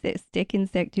crown stick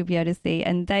insect, you'll be able to see.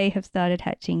 And they have started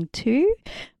hatching too,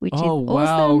 which is awesome.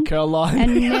 Wow, Caroline.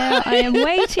 And now I am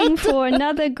waiting for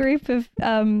another group of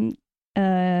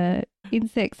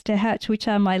insects to hatch, which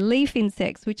are my leaf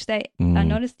insects, which they are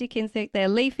not a stick insect. They're a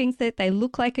leaf insect. They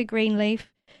look like a green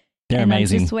leaf. They're and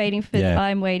amazing. I'm just waiting for. Yeah.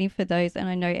 I'm waiting for those, and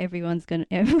I know everyone's gonna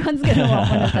want one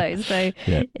of those. So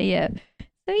yeah.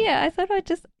 So yeah, I thought I'd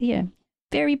just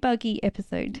very buggy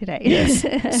episode today. Yes.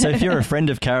 So if you're a friend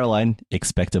of Caroline,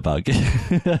 expect a bug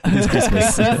this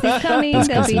Christmas.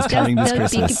 Christmas is coming. They'll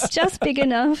be just big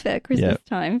enough at Christmas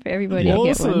time for everybody to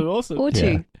get one. Awesome. Or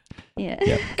two.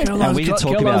 Yeah.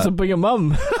 Caroline's a bigger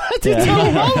mum. Well,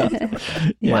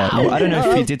 I don't know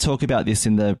if we did talk about this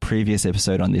in the previous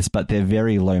episode on this, but they're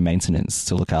very low maintenance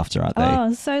to look after, aren't they?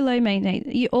 Oh, so low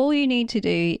maintenance. All you need to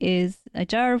do is a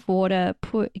jar of water,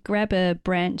 grab a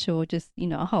branch or just,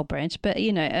 a whole branch, but,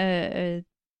 a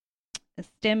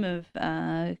stem of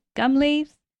gum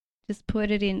leaves, just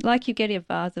put it in, like you get a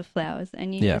vase of flowers,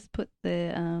 and you just put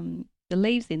the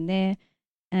leaves in there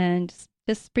and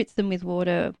just spritz them with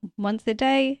water once a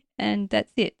day, and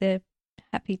that's it. They're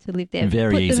happy to live there.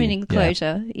 Very Put easy. them in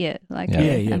enclosure,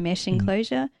 a mesh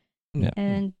enclosure,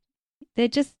 and they're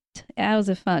just hours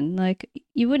of fun. Like,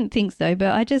 you wouldn't think so,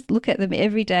 but I just look at them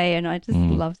every day, and I just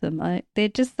love them. They're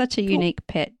just such a unique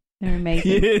pet. They're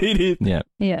amazing. It is. Yeah.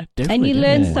 Definitely, and you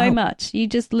learn so much. You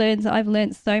just learn. I've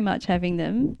learned so much having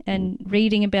them and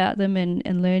reading about them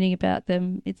and learning about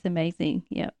them. It's amazing.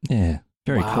 Yeah. Yeah.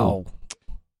 Very cool.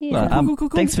 Yeah. Well, cool.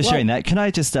 Thanks for sharing that. Can I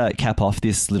just cap off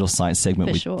this little science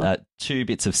segment with two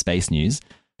bits of space news?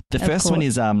 The first one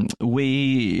is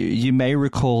you may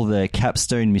recall the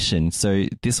Capstone mission. So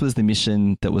this was the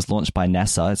mission that was launched by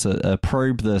NASA. It's a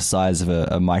probe the size of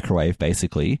a microwave,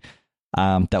 basically,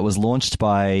 that was launched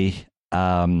by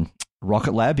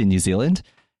Rocket Lab in New Zealand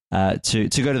to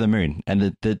go to the moon.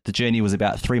 And the journey was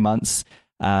about 3 months,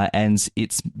 and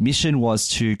its mission was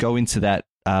to go into that.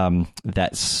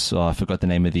 I forgot the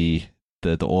name of the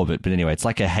orbit, but anyway, it's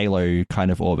like a halo kind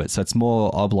of orbit. So it's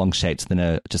more oblong shaped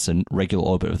than just a regular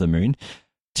orbit of the moon,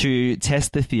 to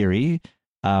test the theory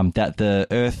that the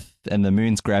Earth and the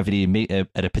moon's gravity meet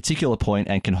at a particular point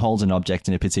and can hold an object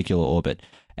in a particular orbit.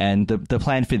 And the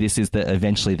plan for this is that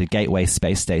eventually the Gateway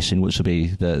space station, which will be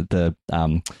the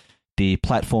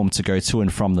platform to go to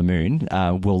and from the moon,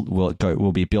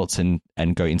 will be built and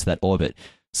go into that orbit.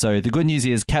 So the good news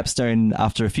is Capstone,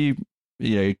 after a few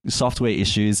software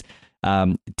issues,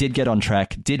 did get on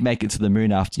track, did make it to the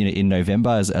moon after in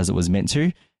November as it was meant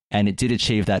to, and it did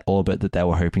achieve that orbit that they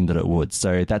were hoping that it would.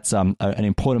 So that's an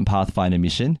important Pathfinder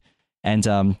mission,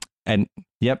 and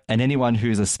anyone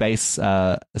who's a space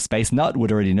nut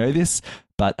would already know this.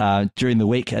 But during the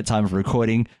week at time of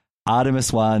recording,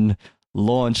 Artemis 1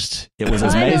 launched. It was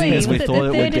as amazing as we thought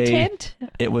it would be. Attempt?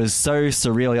 It was so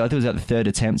surreal. I think it was at the third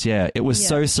attempt. Yeah, it was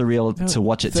so surreal to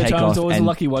watch it take off. It's always a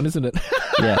lucky one, isn't it?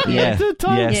 Yes,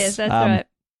 yes, that's right.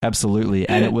 Absolutely,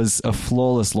 and it was a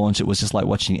flawless launch. It was just like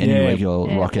watching any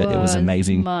regular rocket. It was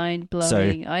amazing, mind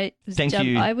blowing. So, thank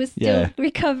you. I was still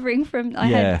recovering from.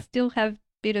 I still have a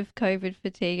bit of COVID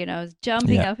fatigue, and I was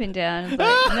jumping up and down. I was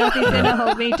like, nothing's going to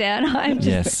hold me down. I'm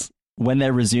just. When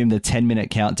they resumed the 10-minute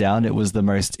countdown, it was the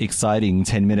most exciting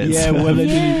 10 minutes. Yeah, when they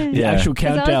did the actual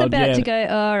countdown. I was about to go,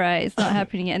 all right, it's not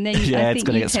happening yet. And then I think it's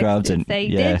going to get scrubbed. And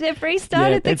they've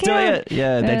restarted the count.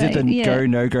 They did the go,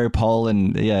 no-go poll,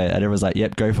 and everyone's like,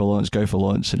 yep, go for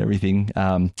launch, and everything.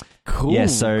 Cool. Yeah,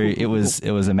 so it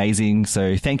was amazing.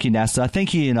 So thank you, NASA.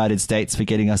 Thank you, United States, for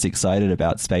getting us excited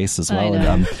about space as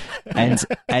well.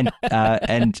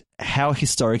 And how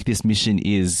historic this mission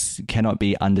is cannot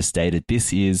be understated.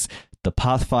 This is the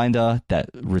Pathfinder that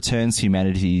returns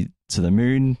humanity to the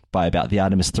moon by about the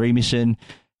Artemis 3 mission,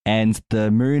 and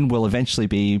the moon will eventually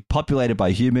be populated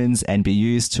by humans and be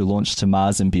used to launch to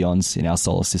Mars and beyond in our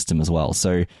solar system as well.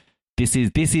 So this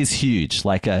is huge.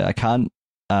 Like I can't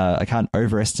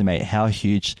overestimate how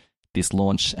huge this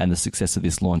launch and the success of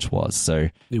this launch was. So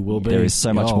it will be. There is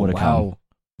so much more to come.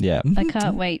 Yeah, I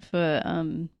can't wait for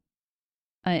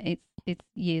it's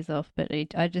years off, but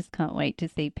I just can't wait to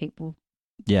see people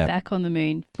back on the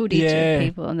moon. Footage of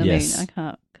people on the moon. I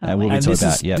can't wait. And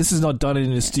this is not done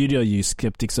in a studio, you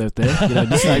skeptics out there.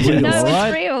 This is real, no, right?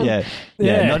 It's real.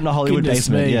 Yeah, not in a Hollywood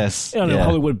basement. Me. Yes, not in a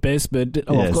Hollywood basement.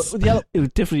 Of course,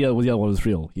 definitely the other one was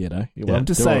real. I'm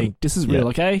just saying, this is real.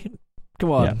 Okay,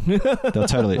 come on. They're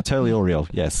totally all real.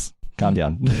 Yes. Calm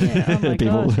down, Yeah, oh my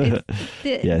people. God.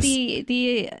 Yes.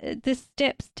 The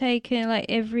steps taken, like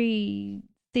every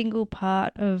single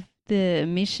part of the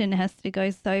mission has to go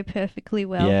so perfectly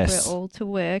well for it all to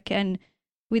work. And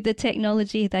with the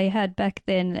technology they had back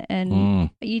then, and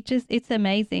it's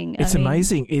amazing. It's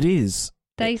amazing. It is.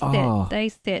 They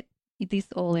set this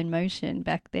all in motion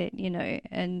back then,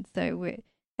 and so we're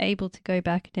able to go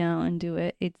back now and do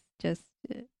it. It's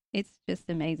just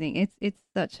amazing. It's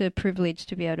such a privilege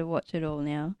to be able to watch it all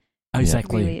now.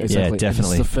 Exactly. Really exactly. Yeah,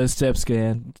 definitely. This is the first steps,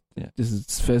 Gan. Yeah. This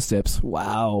is first steps.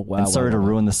 Wow. And sorry to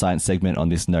ruin the science segment on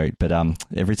this note, but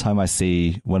every time I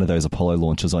see one of those Apollo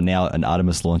launches or now an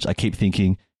Artemis launch, I keep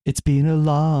thinking, it's been a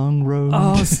long road.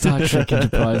 Oh, Star Trek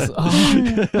Enterprise.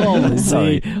 Lindsay.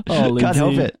 Sorry. Lindsay. Can't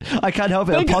help it. I can't help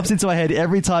it. It pops into my head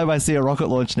every time I see a rocket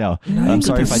launch now. No, I'm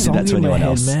sorry if I did that to anyone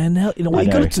else. Man. Now, you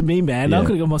got it to me, man. Now I've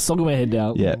got to get my song in my head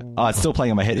now. Yeah. Oh, it's still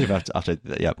playing in my head after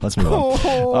yeah, let's move on.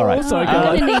 All right. Sorry,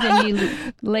 I'm going to need a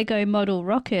new Lego model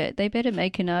rocket. They better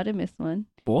make an Artemis one.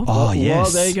 Oh,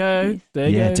 yes. There you go. There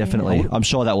you go. Definitely. I'm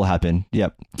sure that will happen.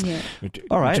 Yep. Yeah.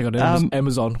 All right. Check out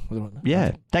Amazon.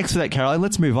 Yeah. Thanks for that, Caroline.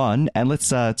 Let's move on and let's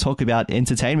talk about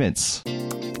entertainments. I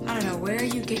don't know where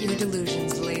you get your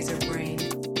delusions, laser brain.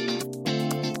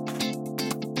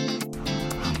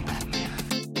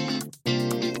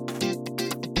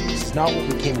 This is not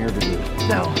what we came here to do.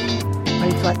 No. But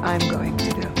it's what I'm going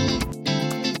to do.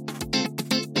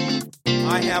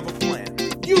 I have a plan.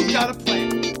 You've got a plan.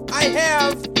 I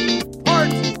have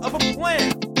part of a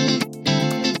plan.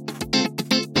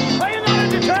 Are you not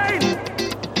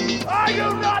entertained? Are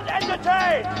you not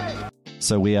entertained?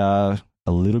 So we are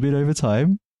a little bit over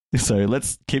time. So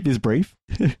let's keep this brief.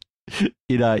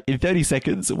 In 30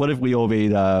 seconds, what have we all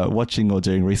been watching or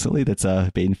doing recently that's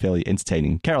been fairly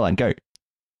entertaining? Caroline, go.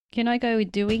 Can I go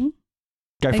with doing?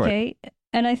 Go for it. Okay.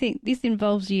 And I think this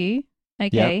involves you.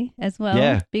 As well.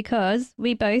 Yeah. Because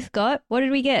we both got, what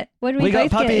did we get? What did we both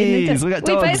got puppies. We got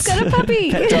dogs. We both got a puppy.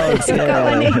 Pet dogs. We got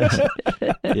one each.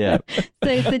 Yeah.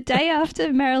 So the day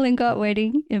after Marilyn got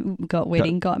married. You're going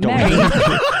to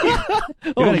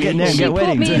get now and get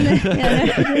weddings.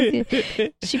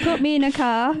 She put me in a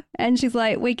car and she's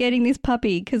like, we're getting this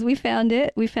puppy because we found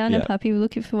it. We found a puppy. We were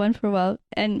looking for one for a while.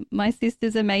 And my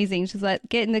sister's amazing. She's like,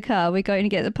 get in the car. We're going to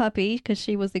get the puppy because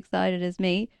she was excited as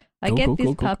me. I get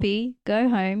this puppy, go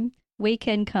home,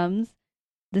 weekend comes,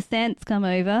 the Sants come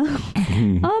over.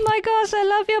 Oh my gosh, I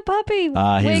love your puppy.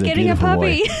 We're getting a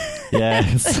puppy.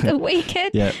 Yes. The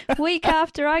weekend, week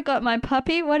after I got my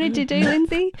puppy, what did you do,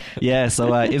 Lindsay? Yeah,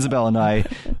 so Isabel and I,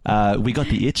 we got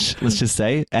the itch, let's just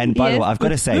say. And by the way, I've got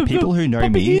to say, people who know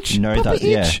me know that,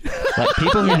 like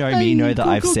people who know me know that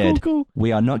I've said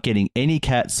we are not getting any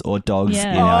cats or dogs in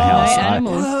our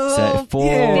house.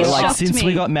 So since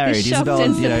we got married, Isabel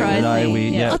and I,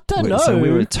 I don't know. So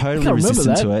we were totally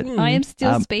resistant to it. I am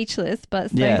still speechless, but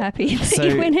so happy that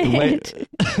you went ahead.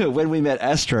 When we met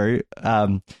Astro,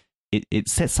 it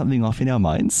set something off in our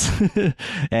minds.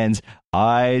 And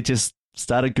I just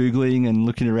started Googling and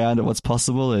looking around at what's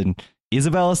possible, and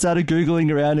Isabella started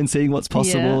Googling around and seeing what's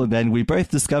possible, and then we both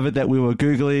discovered that we were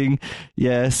Googling.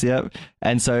 Yes, yep.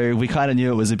 And so we kind of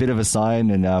knew it was a bit of a sign,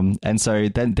 and so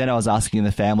then I was asking in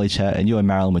the family chat, and you and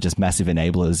Marilyn were just massive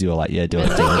enablers. You were like, yeah, do it,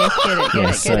 do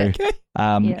it.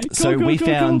 So we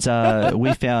found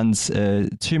a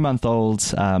 2-month-old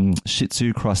Shih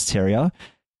Tzu Cross Terrier,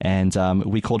 and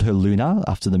we called her Luna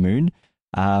after the moon.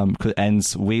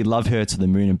 And we love her to the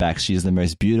moon and back. She's the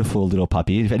most beautiful little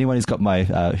puppy. If anyone who's got my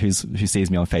who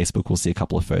sees me on Facebook will see a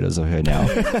couple of photos of her now.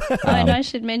 And I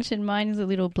should mention mine is a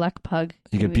little black pug.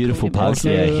 You got a beautiful pug.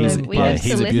 Yeah, he's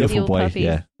a beautiful boy. Puppies.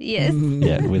 Yeah. Yes.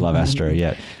 Yeah, we love Astro.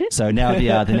 Yeah. So now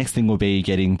the next thing will be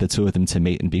getting the two of them to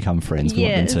meet and become friends.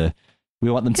 We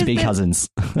want them to be cousins.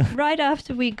 Right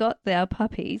after we got our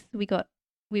puppies, we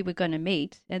were going to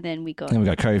meet, and then we got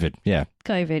COVID. Yeah.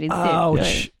 COVID instead.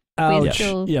 Ouch. We're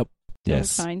still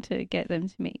trying to get them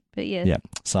to meet, but yes. Yeah.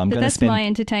 So I'm going to that's my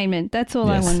entertainment. That's all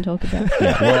I want to talk about.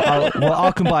 Yeah. Well,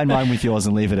 I'll combine mine with yours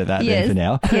and leave it at that then for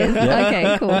now. Yes. Yeah.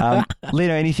 Okay. Cool.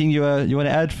 Lena, anything you want to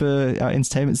add for our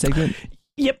entertainment segment?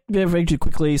 Yep. Very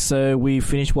quickly. So we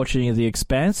finished watching The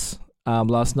Expanse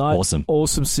last night.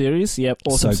 Awesome series. Yep.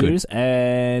 Awesome series,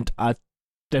 and I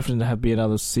definitely have be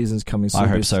another seasons coming soon. I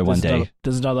hope so. One day.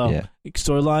 There's another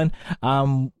storyline.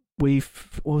 What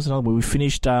was another one? We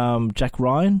finished Jack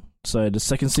Ryan, so the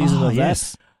second season of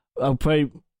that.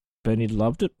 Bernie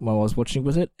loved it while I was watching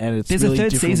with it, and there's really a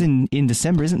third season in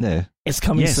December, isn't there? It's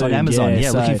coming soon on Amazon.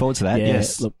 Yeah, looking forward to that. Yeah,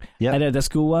 yes, look, and that's a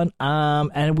cool one.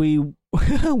 And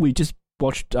we just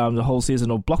watched the whole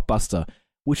season of Blockbuster,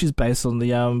 which is based on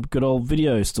the good old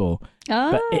video store.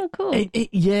 Oh, cool.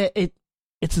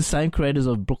 it's the same creators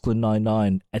of Brooklyn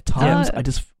Nine-Nine. At times,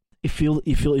 it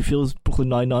feels Brooklyn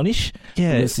Nine-Nine-ish.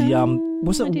 Yeah. There's the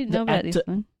what's that? I didn't know about this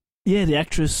one. Yeah, the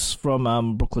actress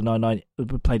from Brooklyn Nine-Nine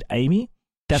played Amy.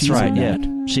 That's right, yeah.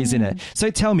 She's in it. So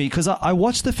tell me, because I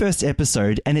watched the first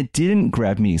episode and it didn't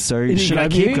grab me. So should I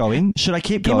keep going? Should I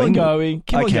keep going? Keep on going.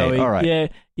 Keep on going. All right. Yeah.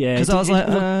 Because I was like,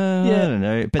 I don't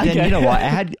know. But then, you know what?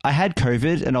 I had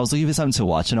COVID and I was looking for something to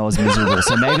watch and I was miserable.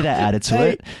 So maybe that added to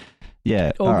it.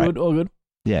 Yeah. All good.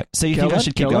 Yeah. So you think I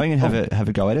should keep going and have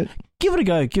a go at it? Give it a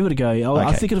go.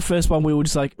 I think of the first one we were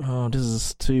just like, oh, this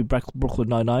is too Brooklyn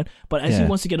Nine-Nine. But as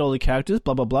once you get all the characters,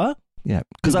 blah, blah, blah. Yeah,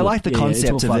 because I like the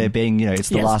concept of there being, it's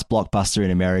the last blockbuster in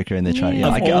America and they're trying, I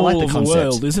like the concept. The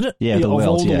world, isn't it? Yeah, the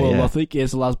world, all the world, I think. Yeah,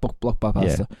 it's the last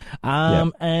blockbuster. Yeah.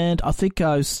 And I think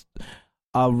I'm still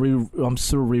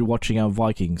rewatching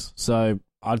Vikings. So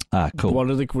I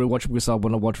wanted to rewatch it because I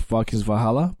want to watch Vikings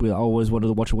Valhalla. I always wanted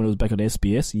to watch it when it was back on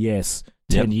SBS. Yes,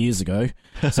 10 years ago.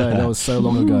 So that was so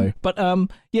long ago. But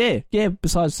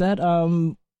besides that,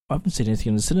 I haven't seen anything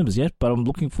in the cinemas yet, but I'm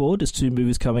looking forward. There's 2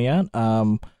 movies coming out.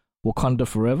 Wakanda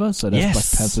Forever, so that's Black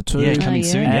Panther 2. Yeah, coming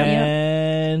soon,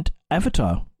 and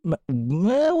Avatar.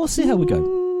 We'll see how we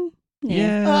go.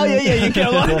 Yeah. Oh, yeah,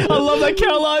 Caroline. I love that,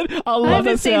 Caroline. I love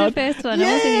that sound. I haven't seen the first one.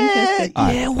 I wasn't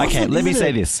interested. Okay, let me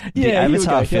say this. The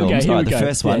Avatar films, the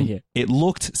first one, it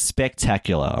looked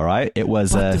spectacular, all right? It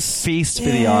was a feast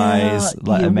for the eyes,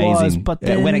 like amazing. But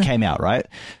then, when it came out, right?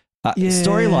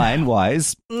 Storyline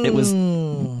wise, it was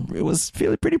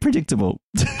feeling pretty predictable.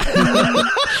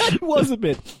 It was a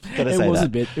bit. It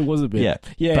was a bit.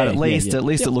 Yeah. But at least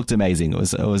it looked amazing. It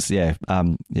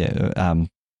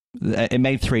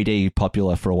made 3D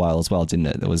popular for a while as well, didn't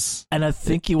it? And I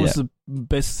think it was the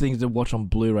best thing to watch on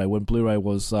Blu-ray when Blu-ray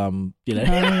was, yeah,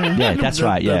 that's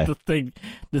right. Yeah, the thing.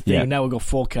 Yeah. Now we've got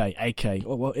 4K, 8K.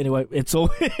 Well, anyway, it's all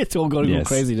got to go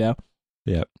crazy now.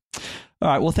 Yeah. All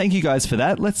right, well, thank you guys for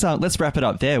that. Let's wrap it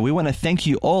up there. We want to thank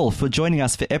you all for joining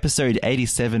us for episode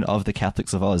 87 of The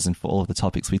Catholics of Oz and for all of the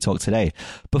topics we talked today.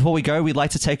 Before we go, we'd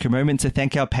like to take a moment to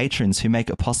thank our patrons who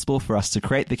make it possible for us to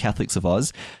create The Catholics of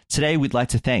Oz. Today, we'd like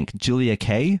to thank Julia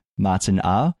K., Martin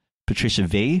R., Patricia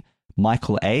V.,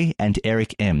 Michael A., and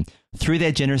Eric M. Through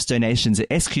their generous donations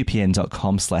at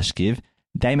sqpn.com/give,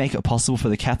 they make it possible for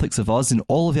The Catholics of Oz and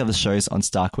all of the other shows on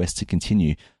StarQuest to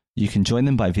continue. You can join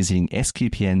them by visiting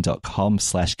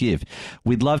sqpn.com/give.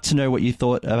 We'd love to know what you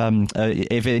thought,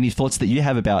 if any thoughts that you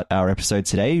have about our episode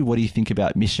today. What do you think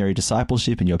about missionary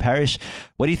discipleship in your parish?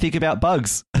 What do you think about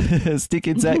bugs, stick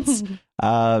insects?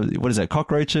 What is it?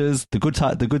 Cockroaches, the good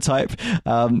type.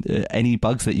 Any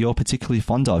bugs that you're particularly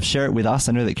fond of? Share it with us.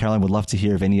 I know that Caroline would love to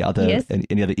hear of any other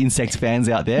insect fans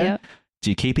out there. Yep. Do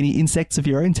you keep any insects of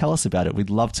your own? Tell us about it. We'd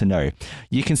love to know.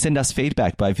 You can send us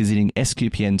feedback by visiting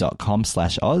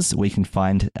sqpn.com/Oz. We can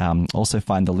also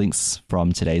find the links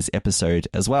from today's episode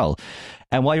as well.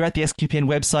 And while you're at the SQPN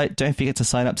website, don't forget to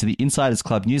sign up to the Insiders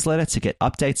Club newsletter to get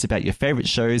updates about your favorite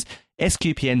shows.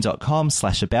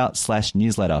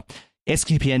 sqpn.com/about/newsletter.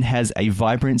 SQPN has a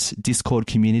vibrant Discord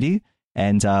community,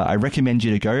 and I recommend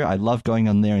you to go. I love going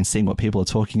on there and seeing what people are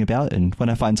talking about. And when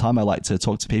I find time, I like to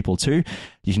talk to people too.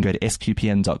 You can go to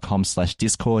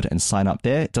sqpn.com/Discord and sign up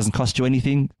there. It doesn't cost you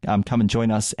anything. Come and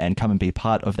join us and come and be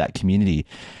part of that community.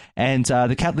 And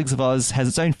the Catholics of Oz has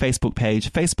its own Facebook page,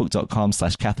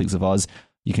 facebook.com/Catholics of Oz.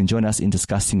 You can join us in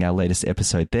discussing our latest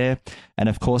episode there. And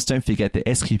of course, don't forget that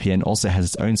SQPN also has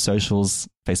its own socials,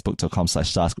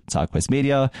 facebook.com/StarQuest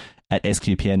Media, at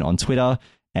SQPN on Twitter,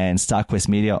 and StarQuest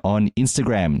Media on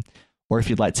Instagram. Or if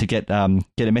you'd like to get a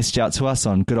message out to us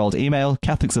on good old email,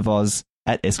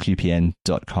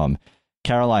 catholicsofOz@sqpn.com.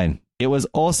 Caroline, it was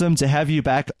awesome to have you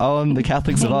back on the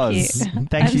Catholics of Oz.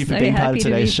 Thank you for being part of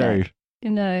today's show.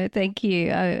 No, thank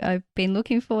you. I've been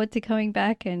looking forward to coming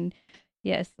back, and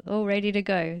yes, all ready to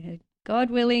go.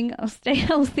 God willing, I'll stay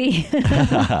healthy.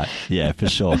 Yeah, for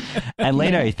sure. And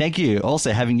Leno, thank you.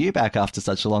 Also having you back after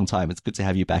such a long time. It's good to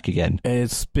have you back again.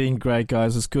 It's been great,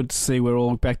 guys. It's good to see we're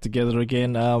all back together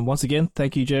again. Once again,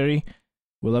 thank you, Jerry.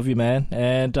 We love you, man.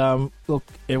 And look,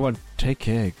 everyone, take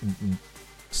care.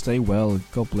 Stay well.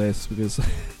 God bless, because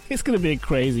it's going to be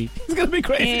crazy. It's going to be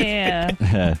crazy. Yeah.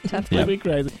 It's going to be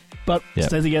crazy. But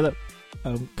stay together.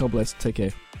 God bless. Take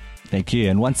care. Thank you.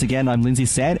 And once again, I'm Lindsay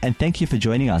Sand, and thank you for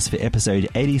joining us for episode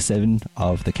 87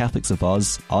 of The Catholics of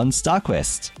Oz on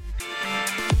StarQuest.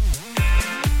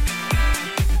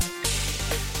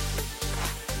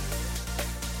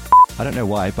 I don't know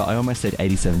why, but I almost said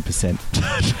 87%.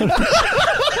 I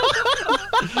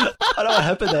don't know what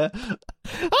happened there.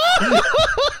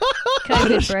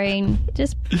 COVID brain.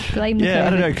 Just blame the COVID. I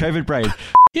don't know. COVID brain.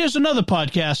 Here's another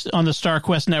podcast on the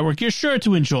StarQuest Network you're sure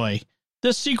to enjoy.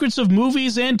 The Secrets of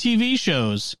Movies and TV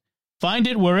Shows. Find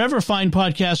it wherever fine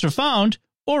podcasts are found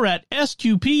or at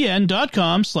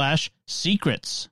sqpn.com/secrets.